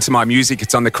I listen to my music,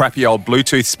 it's on the crappy old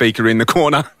Bluetooth speaker in the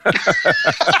corner.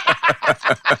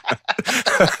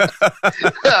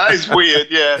 It's weird,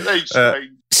 yeah.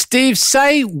 Steve,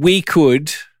 say we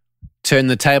could turn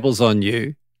the tables on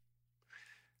you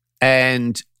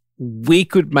and we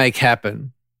could make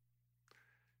happen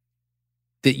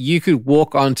that you could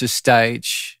walk onto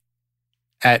stage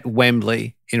at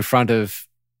Wembley in front of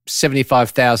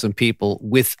 75,000 people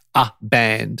with a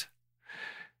band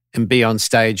and be on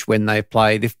stage when they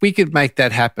played. If we could make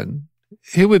that happen,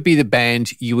 who would be the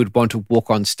band you would want to walk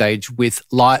on stage with,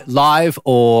 live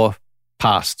or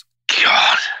past?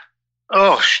 God.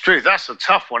 Oh, Stu, that's a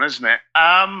tough one, isn't it?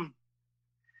 I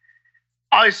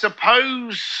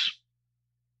suppose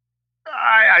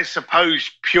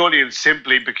purely and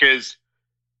simply because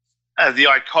of the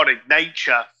iconic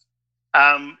nature,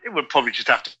 it would probably just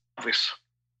have to be Elvis.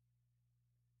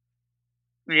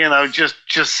 You know, just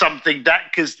something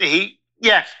that, because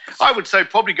I would say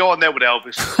probably go on there with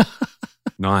Elvis.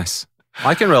 Nice.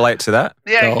 I can relate to that.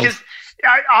 Yeah, because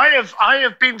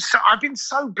I've been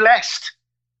so blessed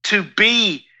to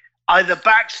be either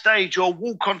backstage or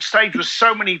walk on stage with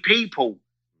so many people,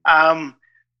 and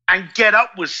get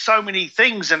up with so many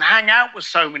things and hang out with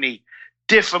so many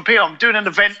different people. I'm doing an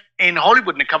event in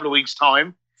Hollywood in a couple of weeks'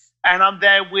 time, and I'm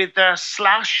there with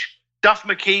Slash, Duff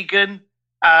McKagan,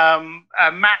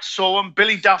 Matt Sorum,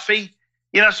 Billy Duffy.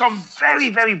 You know, so I'm very,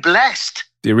 very blessed.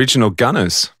 The original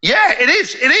Gunners. Yeah, it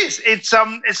is. It's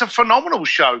a phenomenal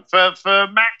show for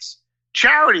Matt's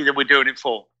charity that we're doing it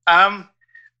for.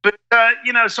 But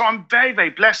so I'm very, very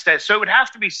blessed there. So it would have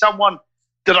to be someone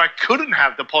that I couldn't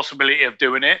have the possibility of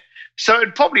doing it. So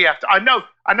it'd probably have to. I know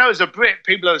as a Brit,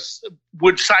 people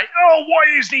would say, "Oh, why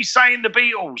isn't he saying the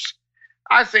Beatles?"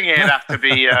 I think it'd have to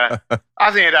be.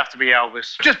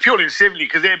 Elvis, just purely and simply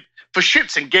because for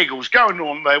shits and giggles, going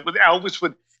on there with Elvis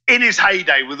in his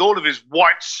heyday with all of his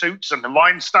white suits and the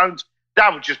rhinestones.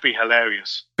 That would just be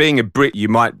hilarious. Being a Brit, you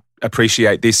might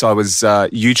appreciate this. I was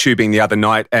YouTubing the other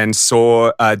night and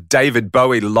saw David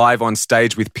Bowie live on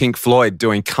stage with Pink Floyd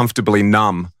doing Comfortably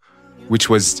Numb, which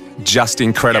was just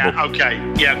incredible. Yeah,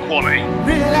 okay. Yeah, quality.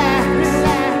 Relax.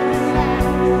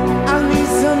 I need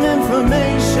some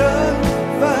information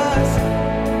first.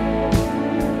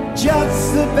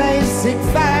 Just the basic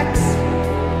facts.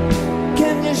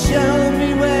 Can you show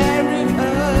me where it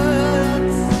hurts?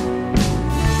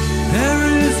 There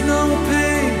is no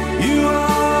pain you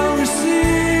are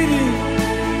receiving.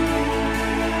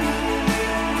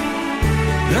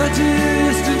 The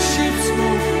distant ship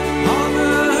smoke on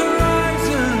the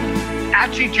horizon.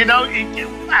 Actually, do you know,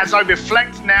 as I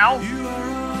reflect now,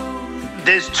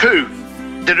 there's two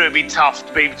that would be tough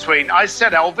to be between. I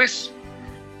said Elvis.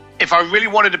 If I really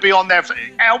wanted to be on there,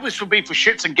 Elvis would be for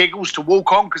shits and giggles to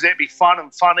walk on because it'd be fun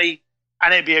and funny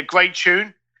and it'd be a great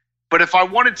tune. But if I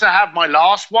wanted to have my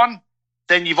last one,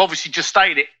 then you've obviously just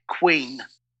stated it, Queen.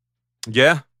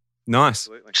 Yeah, nice.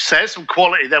 So there's some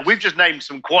quality there. We've just named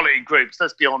some quality groups,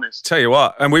 let's be honest. Tell you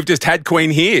what, and we've just had Queen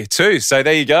here too, so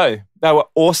there you go. They were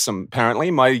awesome,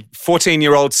 apparently. My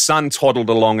 14-year-old son toddled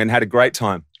along and had a great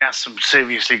time. That's some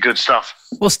seriously good stuff.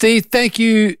 Well, Steve, thank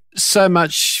you so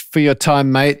much for your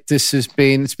time, mate. It's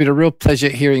been a real pleasure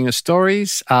hearing your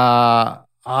stories.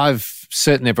 I've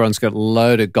certain everyone's got a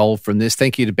load of gold from this.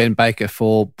 Thank you to Ben Baker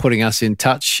for putting us in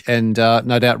touch, and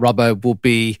no doubt Robbo will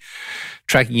be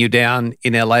tracking you down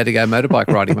in LA to go motorbike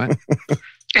riding, mate.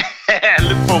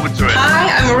 Look forward to it.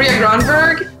 Hi, I'm Maria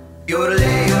Gronberg.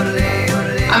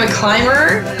 I'm a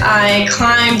climber. I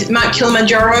climbed Mount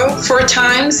Kilimanjaro 4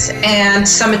 times and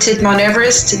summited Mount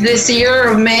Everest this year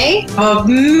of May. Oh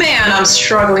man, I'm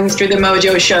struggling through the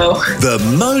Mojo show. The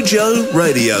Mojo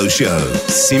Radio Show.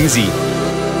 Simsy.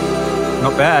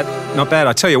 Not bad. Not bad.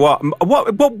 I tell you what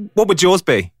would yours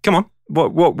be? Come on.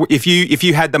 What if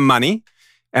you had the money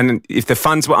and if the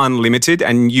funds were unlimited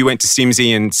and you went to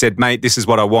Simsy and said, "Mate, this is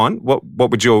what I want." What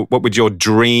would your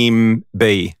dream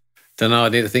be? Don't know. I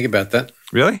need to think about that.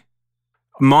 Really?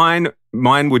 Mine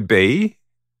would be.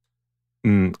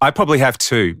 I probably have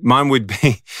two. Mine would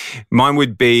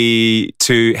be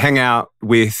to hang out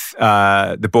with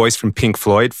the boys from Pink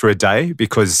Floyd for a day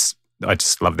because I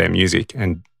just love their music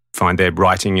and find their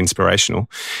writing inspirational.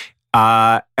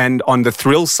 And on the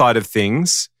thrill side of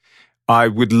things, I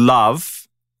would love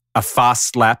a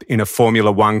fast lap in a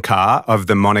Formula One car of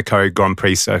the Monaco Grand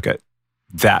Prix circuit.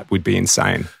 That would be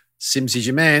insane. Simsy's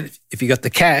your man if you got the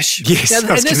cash. Yes, and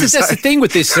that's the thing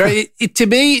with this. Right? To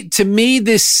me,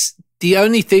 the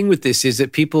only thing with this is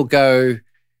that people go,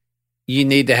 you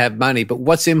need to have money. But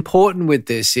what's important with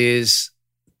this is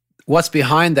what's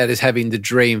behind that is having the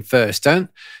dream first.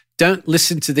 Don't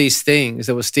listen to these things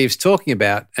that what Steve's talking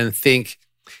about and think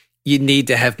you need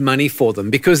to have money for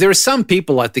them, because there are some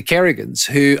people like the Kerrigans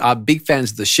who are big fans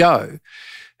of the show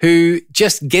who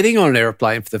just getting on an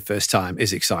airplane for the first time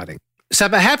is exciting. So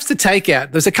perhaps the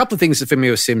takeout, there's a couple of things that for me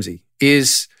with Simsy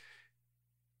is,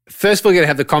 first of all, you got to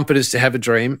have the confidence to have a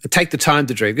dream, take the time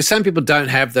to dream, because some people don't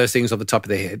have those things off the top of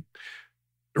their head.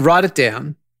 Write it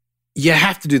down. You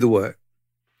have to do the work.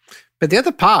 But the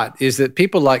other part is that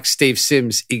people like Steve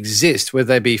Sims exist, whether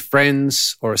they be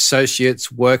friends or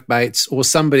associates, workmates, or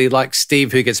somebody like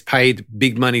Steve who gets paid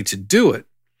big money to do it.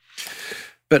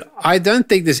 But I don't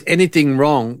think there's anything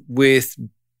wrong with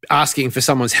asking for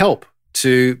someone's help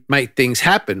to make things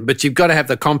happen, but you've got to have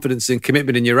the confidence and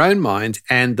commitment in your own mind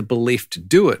and the belief to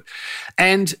do it.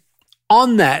 And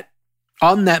on that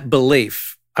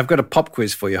belief, I've got a pop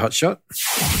quiz for you, Hotshot.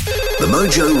 The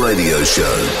Mojo Radio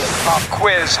Show. Pop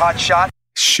quiz, hot shot.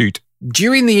 Shoot.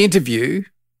 During the interview,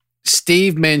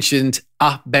 Steve mentioned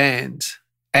a band,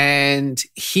 and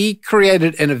he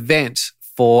created an event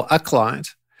for a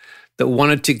client that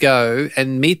wanted to go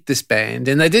and meet this band.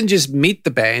 And they didn't just meet the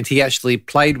band, he actually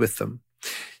played with them.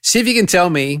 See if you can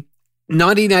tell me,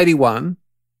 1981,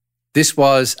 this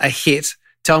was a hit.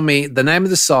 Tell me the name of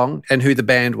the song and who the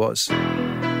band was.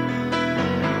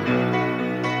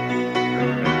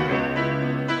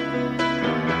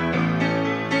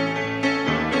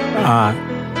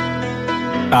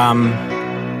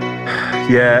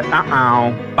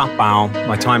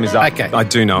 My time is up. Okay. I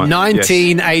do know it.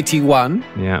 1981.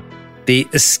 Yes. Yeah. The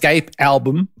Escape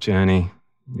album. Journey.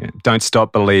 Yeah. Don't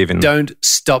Stop Believing. Don't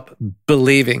Stop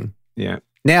Believing. Yeah.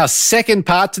 Now, second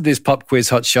part to this pop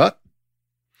quiz, Hotshot.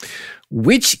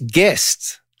 Which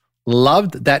guest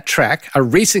loved that track, a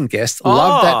recent guest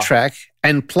loved that track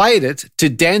and played it to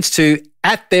dance to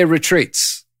at their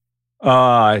retreats?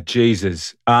 Oh,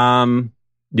 Jesus.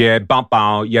 Yeah, bump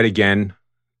bow yet again.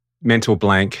 Mental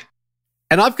blank.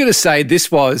 And I've got to say,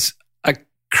 this was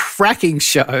cracking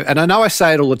show. And I know I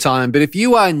say it all the time, but if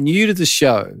you are new to the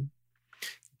show,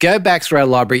 go back through our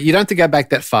library. You don't have to go back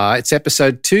that far. It's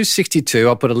episode 262.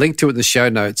 I'll put a link to it in the show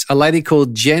notes. A lady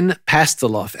called Jen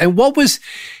Pasteloff. And what was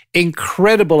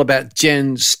incredible about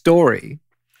Jen's story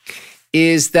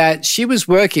is that she was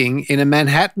working in a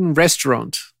Manhattan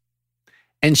restaurant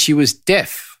and she was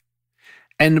deaf.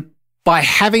 And by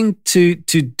having to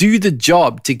do the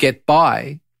job to get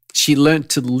by, she learnt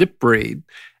to lip read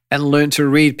and learnt to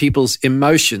read people's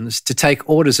emotions to take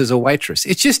orders as a waitress.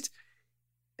 It's just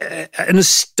an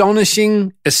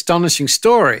astonishing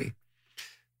story.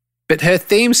 But her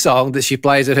theme song that she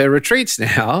plays at her retreats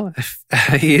now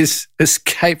is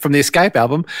Escape from the Escape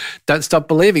album, Don't Stop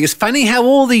Believing. It's funny how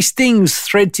all these things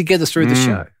thread together through the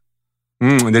show.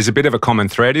 There's a bit of a common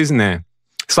thread, isn't there?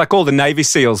 It's like all the Navy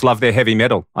SEALs love their heavy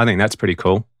metal. I think that's pretty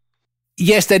cool.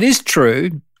 Yes, that is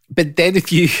true. But then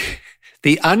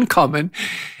the uncommon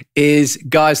is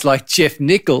guys like Jeff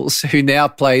Nichols, who now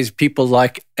plays people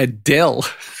like Adele.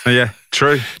 Yeah,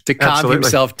 true. To calm Absolutely.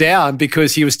 himself down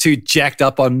because he was too jacked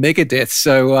up on Megadeth.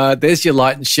 So there's your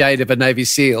light and shade of a Navy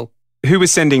SEAL. Who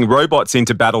was sending robots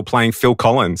into battle playing Phil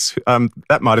Collins?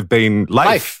 That might have been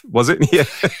Leif. Was it? Yeah.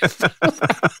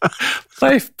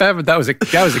 Leif Babbitt, that was a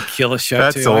killer show.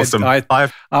 That's too. awesome.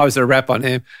 I was a rap on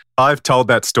him. I've told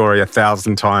that story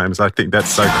 1,000 times. I think that's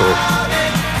so cool.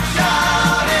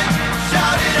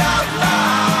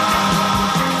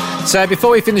 So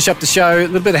before we finish up the show, a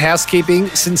little bit of housekeeping.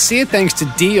 Sincere thanks to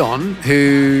Dion,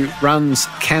 who runs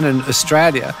Canon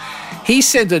Australia. He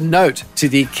sent a note to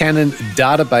the Canon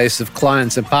database of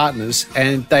clients and partners,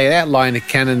 and they outlined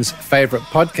Canon's favourite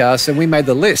podcasts, and we made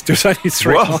the list. There was only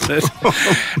 3 on it.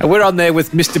 And we're on there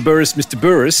with Mr.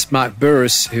 Burris, Mark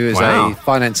Burris, who is a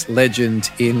finance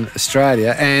legend in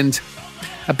Australia. And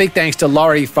a big thanks to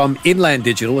Laurie from Inland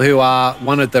Digital, who are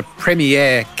one of the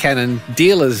premier Canon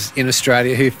dealers in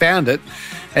Australia, who found it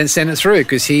and sent it through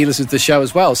because he listens to the show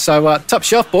as well. So top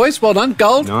shelf, boys. Well done.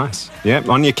 Gold. Nice. Yeah,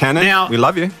 on your Canon. Now, we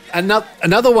love you.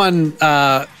 Another one,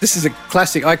 this is a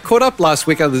classic. I caught up last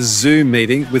week at the Zoom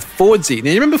meeting with Fordsy.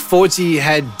 Now, you remember Fordsy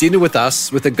had dinner with us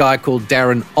with a guy called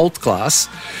Darren Altclass,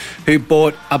 who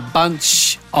bought a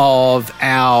bunch of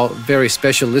our very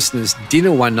special listeners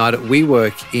dinner one night at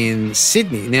WeWork in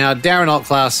Sydney. Now, Darren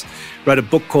Altclass wrote a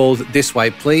book called This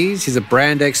Way Please. He's a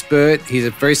brand expert. He's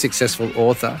a very successful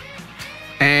author.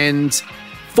 And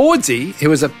Fordsy,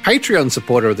 who is a Patreon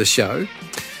supporter of the show,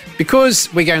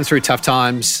 because we're going through tough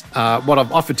times, what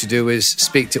I've offered to do is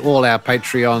speak to all our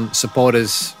Patreon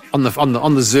supporters on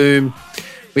the Zoom.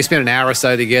 We spent an hour or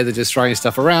so together just throwing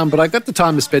stuff around, but I got the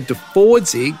time to spend to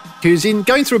Fordsy, who's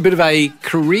going through a bit of a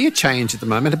career change at the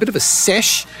moment, a bit of a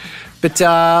sesh. But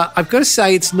I've got to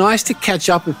say, it's nice to catch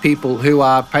up with people who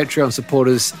are Patreon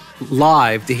supporters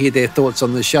live to hear their thoughts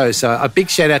on the show. So a big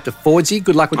shout out to Fordsy.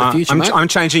 Good luck with the future, mate. I'm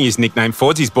changing his nickname.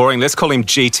 Fordsy's boring. Let's call him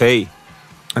GT.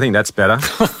 I think that's better.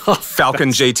 Falcon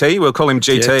GT. We'll call him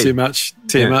GT. Yeah, too much.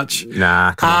 Too much.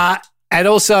 Nah, come on. And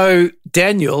also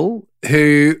Daniel,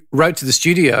 who wrote to the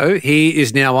studio. He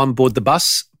is now on board the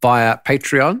bus via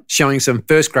Patreon, showing some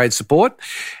first grade support.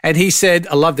 And he said,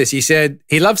 I love this. He said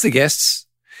he loves the guests.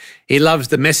 He loves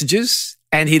the messages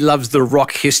and he loves the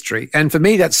rock history. And for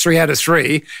me, that's 3 out of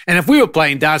 3. And if we were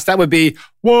playing darts, that would be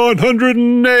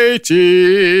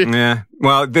 180. Yeah.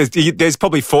 Well, there's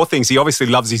probably 4 things. He obviously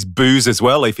loves his booze as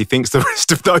well, if he thinks the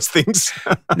rest of those things.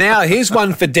 Now, here's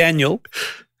one for Daniel,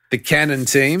 the Canon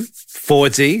team,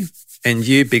 Fordsy, and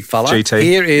you, big fella. GT.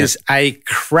 Here is a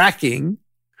cracking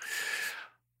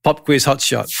pop quiz hot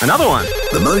shot. Another one.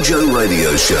 The Mojo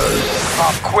Radio Show.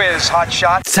 Pop quiz hot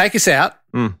shot. To take us out,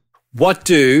 what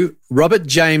do Robert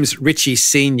James Ritchie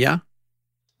Sr.,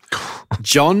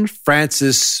 John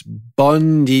Francis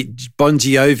Bon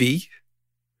Jovi,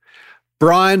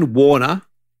 Brian Warner,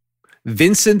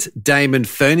 Vincent Damon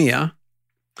Furnier,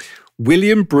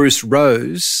 William Bruce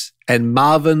Rose, and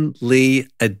Marvin Lee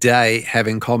Aday have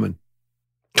in common?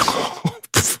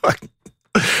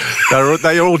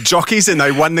 They're all jockeys and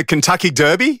they won the Kentucky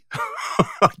Derby?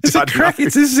 This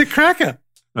is a cracker.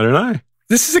 I don't know.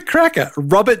 This is a cracker.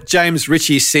 Robert James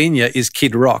Ritchie Sr. is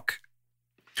Kid Rock.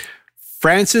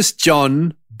 Francis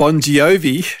John Bon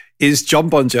Jovi is John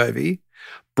Bon Jovi.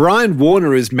 Brian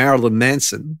Warner is Marilyn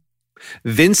Manson.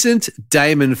 Vincent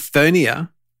Damon Furnier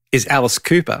is Alice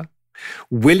Cooper.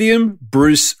 William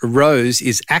Bruce Rose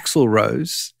is Axl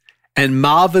Rose. And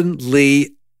Marvin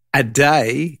Lee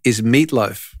Aday is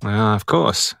Meatloaf. Of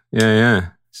course.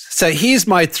 Yeah. So here's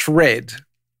my thread.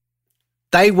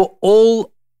 They were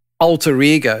all alter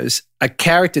egos, a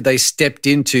character they stepped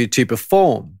into to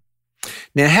perform.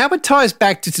 Now, how it ties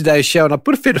back to today's show, and I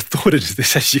put a bit of thought into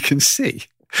this, as you can see.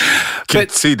 Can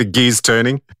see the gears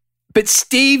turning. But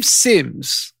Steve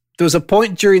Sims, there was a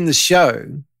point during the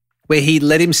show where he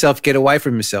let himself get away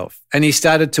from himself and he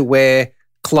started to wear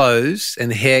clothes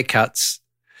and haircuts,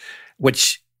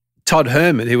 which Todd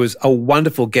Herman, who was a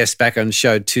wonderful guest back on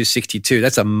show 262,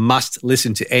 that's a must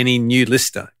listen to any new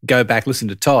listener. Go back, listen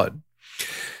to Todd.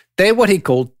 They're what he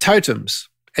called totems.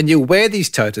 And you wear these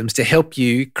totems to help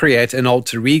you create an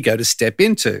alter ego to step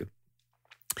into.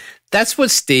 That's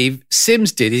what Steve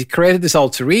Sims did. He created this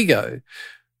alter ego,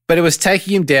 but it was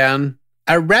taking him down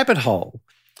a rabbit hole.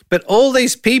 But all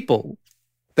these people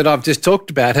that I've just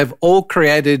talked about have all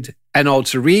created an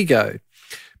alter ego.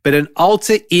 But an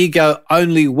alter ego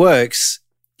only works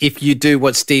if you do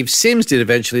what Steve Sims did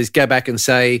eventually, is go back and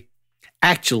say,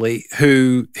 actually,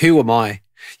 who am I?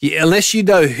 Unless you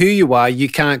know who you are, you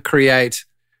can't create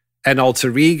an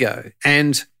alter ego.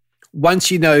 And once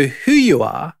you know who you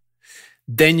are,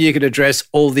 then you can address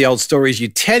all the old stories you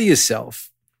tell yourself,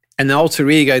 and the alter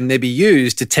ego can then be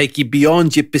used to take you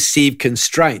beyond your perceived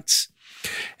constraints.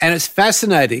 And it's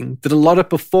fascinating that a lot of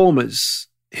performers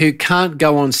who can't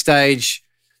go on stage,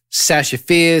 Sasha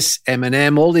Fierce,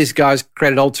 Eminem, all these guys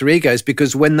created alter egos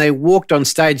because when they walked on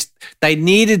stage, they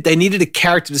needed a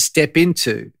character to step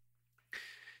into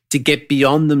to get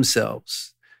beyond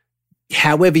themselves.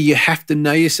 However, you have to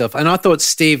know yourself. And I thought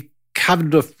Steve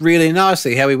covered it off really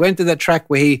nicely, how he went to that track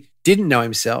where he didn't know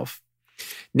himself.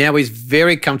 Now he's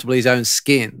very comfortable in his own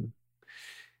skin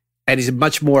and he's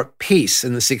much more at peace,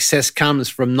 and the success comes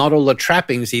from not all the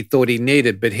trappings he thought he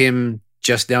needed, but him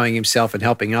just knowing himself and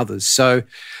helping others. So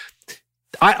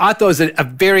I thought it was a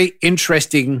very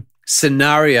interesting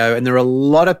scenario, and there are a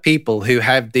lot of people who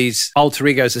have these alter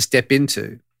egos to step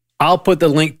into. I'll put the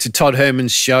link to Todd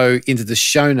Herman's show into the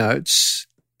show notes.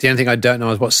 The only thing I don't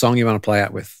know is what song you want to play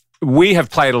out with. We have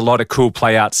played a lot of cool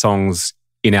play-out songs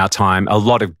in our time, a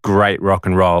lot of great rock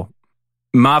and roll.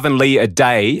 Marvin Lee A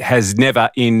Day has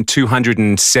never in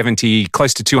 270,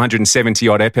 close to 270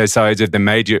 odd episodes of the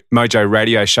Mojo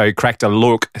radio show cracked a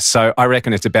look. So I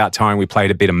reckon it's about time we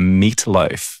played a bit of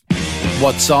Meatloaf.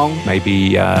 What song?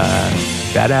 Maybe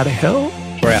Bat Out of Hell?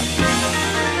 We're out.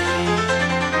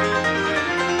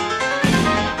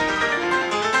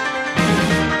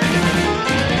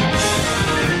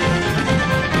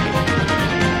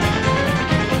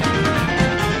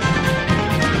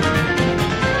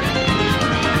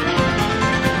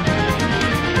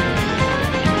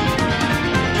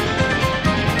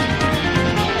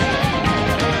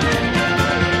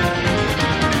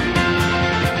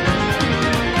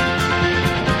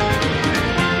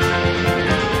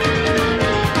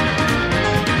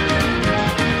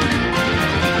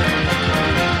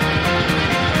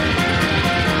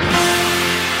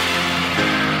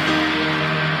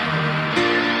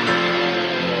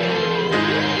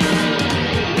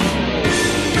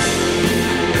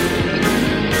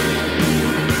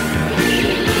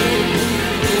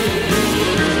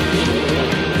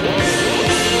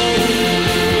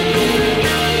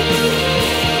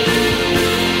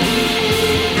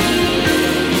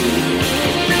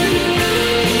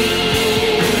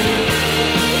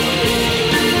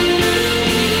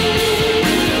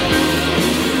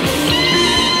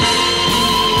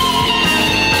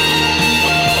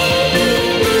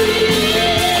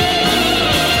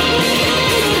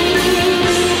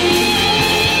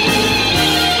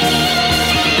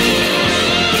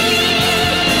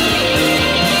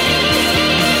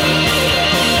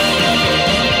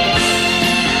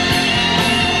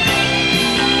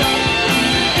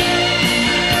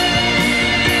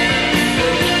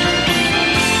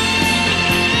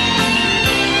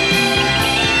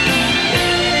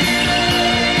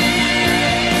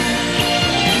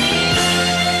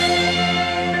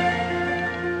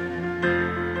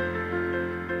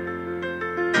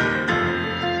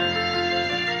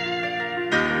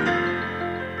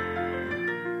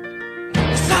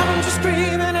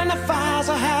 screaming and the fires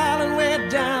are howling way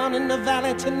down in the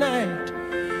valley tonight.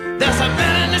 There's a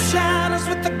man in the shadows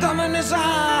with a gun in his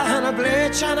eye and a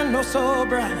blade shining oh so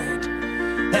bright.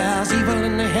 There's evil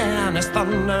in the air and there's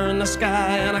thunder in the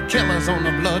sky and a killer's on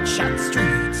the bloodshot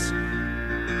streets.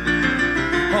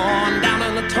 On down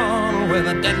in the tunnel with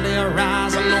a deadly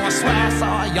horizon. Oh, I swear I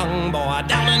saw a young boy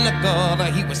down in the gutter.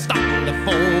 He was starting to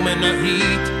foam in the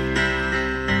heat.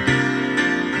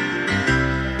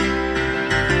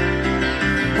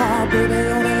 Oh, baby,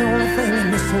 you're the only thing in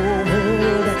this whole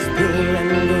world that's pure and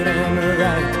good and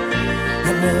right.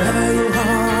 And wherever you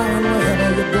are and wherever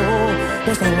you go,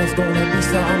 there's always gonna be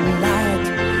some light.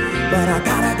 But I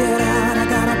gotta get out, I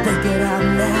gotta break it out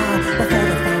now before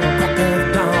the final crack of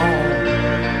dawn.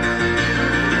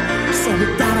 So we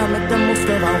gotta make the most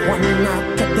of our one night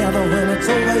together when it's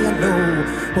over.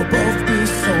 we'll both be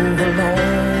so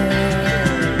alone.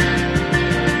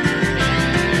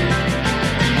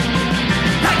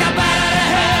 Like a bat out of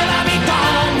hell, I'll be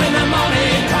gone when the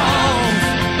morning comes.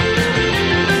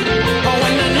 Oh,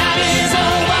 when the night is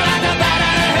over, like a bat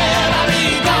out of hell, I'll be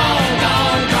gone,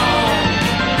 gone, gone.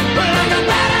 Like a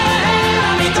bat out of hell,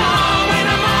 I'll be gone when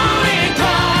the morning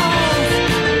comes.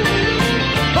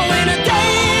 Oh, when the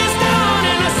day is done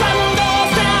and the sun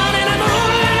goes down and the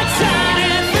moonlight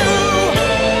shining through.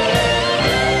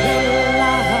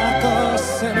 Like a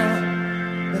sinner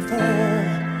before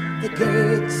the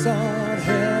gates of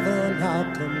heaven, I'll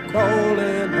come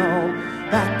crawling on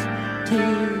back to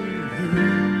you.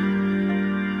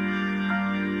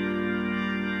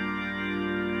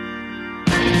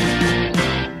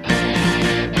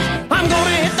 I'm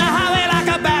gonna hit the highway like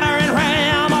a battering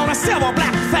ram on a silver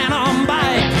black phantom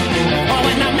bike. Oh,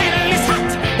 when the metal is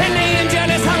hot and the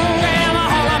engine is hungry, I'm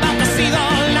all about to see the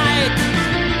light.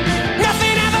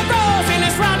 Nothing ever grows in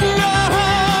this rotten old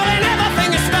hole, and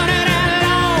everything is stunted and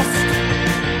lost.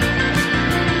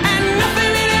 And nothing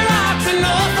really rocks, and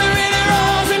nothing really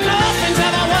rolls, and nothing's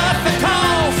ever worth the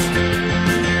cost.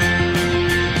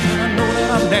 I know that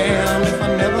I'm damned if I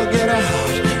never get out,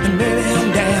 and maybe I'm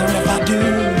damned if I do.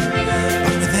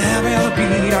 But with every other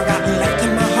beat I got left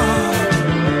in my heart,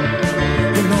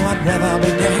 you know I'd rather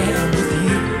be damned with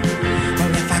you.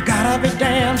 Well, if I gotta be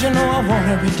damned, you know I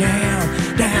wanna be damned,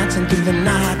 dancing through the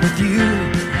night with you.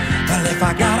 Well, if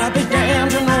I gotta be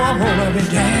damned, you know I wanna be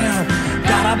damned.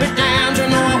 Gotta be damned, you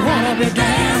know I wanna be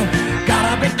damned.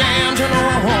 Gotta be damned, you know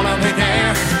I wanna be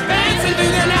damned. Dancing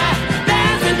through the night,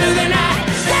 dancing through the night,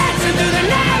 dancing through the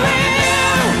night with you.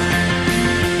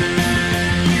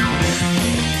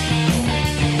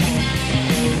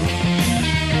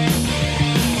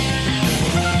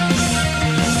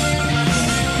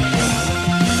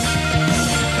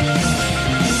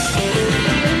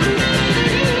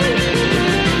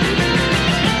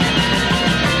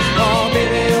 Oh,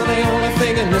 baby, you're the only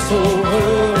thing in this whole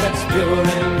world that's pure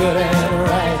and good and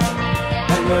right.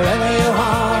 And wherever you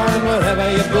are and wherever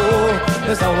you go,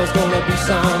 there's always gonna be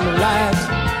some light.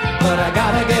 But I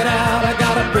gotta get out, I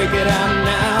gotta break it out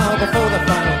now before the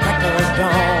final crack of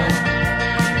dawn.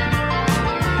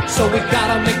 So we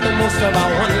gotta make the most of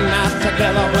our one night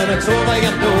together. When it's over,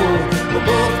 you know we'll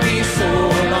both be so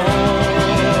alone.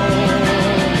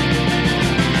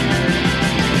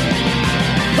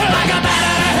 Like a bat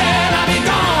out of hell, I'll be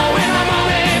gone when the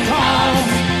morning comes.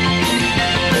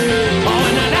 Oh,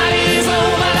 when the night is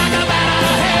over, like a bat out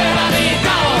of hell, I'll be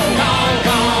gone, gone,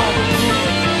 gone.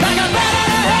 Like a bat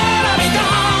out of hell, I'll be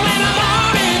gone when the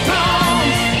morning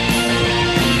comes.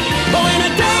 Oh, when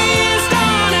the day is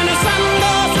done and the sun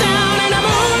goes down and the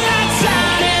moonlight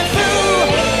shining through.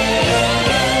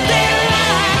 Then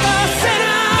like a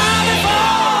sinner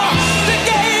before the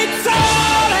gates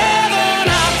of heaven,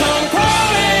 I'll come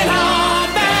crawling on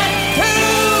back to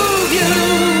you.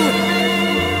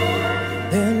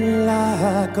 Then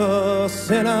like a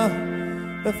sinner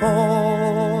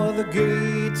before the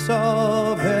gates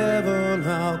of heaven,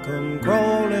 I'll come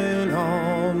crawling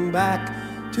on back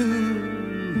to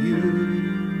you.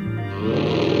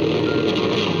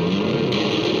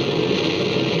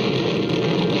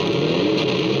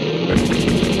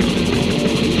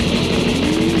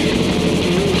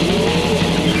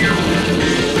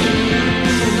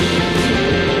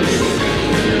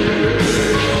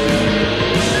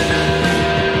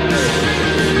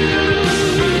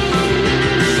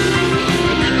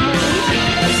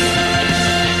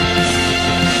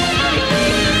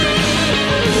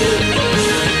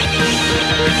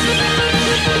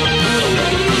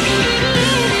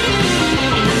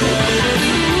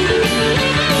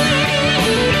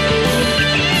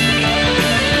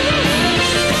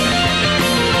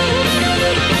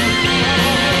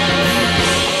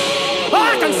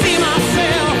 I can see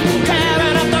myself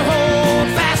tearing up the road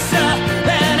faster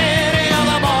than any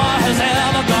other boy has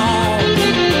ever gone.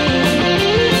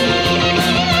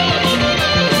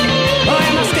 Oh,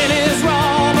 and my skin is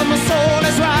raw, but my soul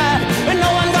is right, and no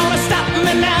one gonna stop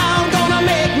me now. I'm gonna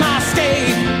make my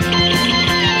escape.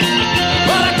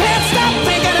 But I can't stop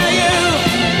thinking of you,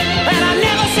 and I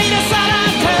never see the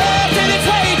sunlight curve till it's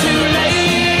way too late.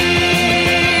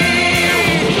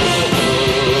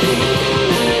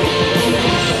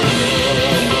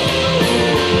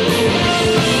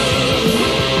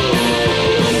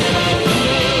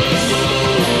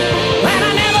 And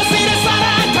I never see the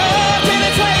sunlight curve till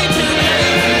it's way too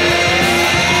late.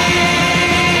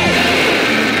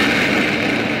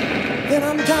 Then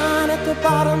I'm down at the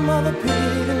bottom of the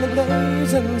pit in the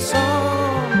blazing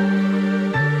sun,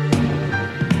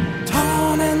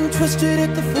 torn and twisted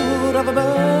at the foot of a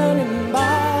burning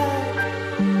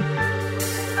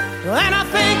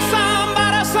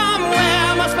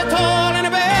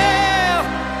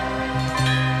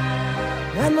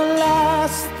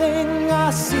thing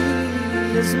I see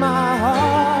is my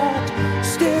heart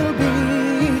still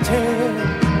beating,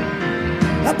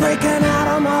 breaking out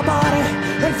of my body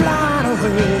and flying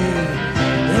away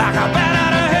like a bat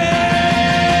out of hell.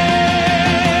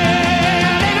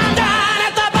 And I'm down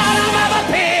at the bottom of a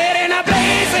pit in a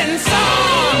blazing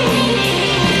sun,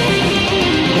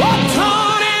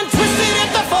 torn and twisted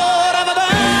at the foot of a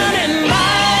burning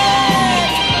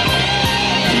light.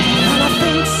 And I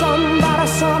think somebody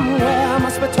somewhere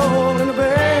must be told in the bed.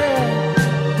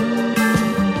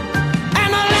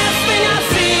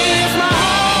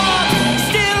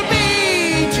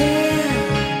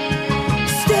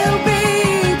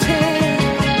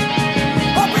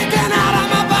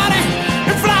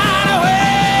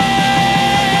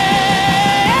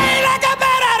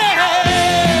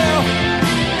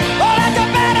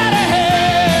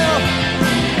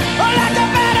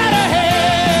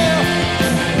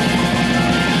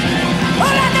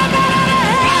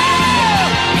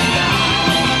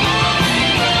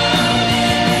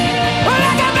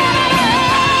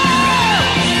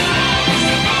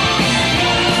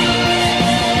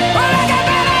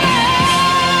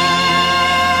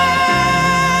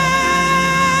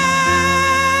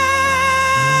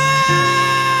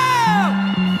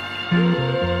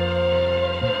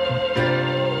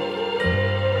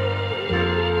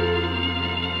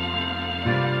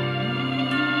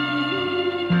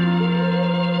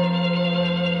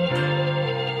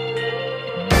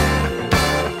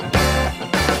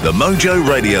 The Mojo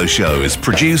Radio Show is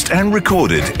produced and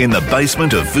recorded in the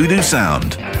basement of Voodoo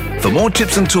Sound. For more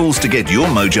tips and tools to get your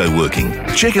mojo working,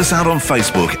 check us out on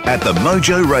Facebook at The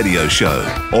Mojo Radio Show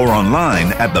or online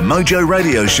at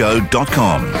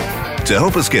themojoradioshow.com. To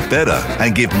help us get better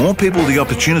and give more people the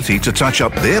opportunity to touch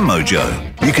up their mojo,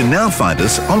 you can now find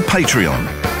us on Patreon.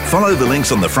 Follow the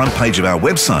links on the front page of our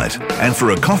website, and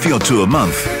for a coffee or two a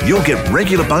month, you'll get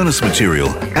regular bonus material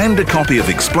and a copy of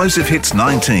Explosive Hits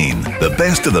 19, the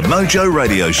best of the Mojo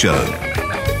Radio Show.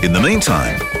 In the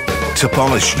meantime, to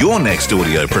polish your next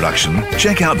audio production,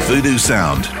 check out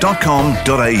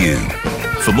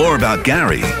voodoosound.com.au. For more about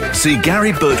Gary, see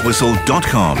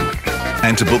GaryBurtwhistle.com.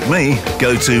 And to book me,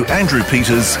 go to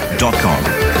andrewpeters.com.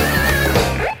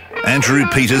 Andrew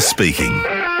Peters speaking.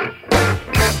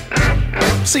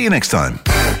 See you next time.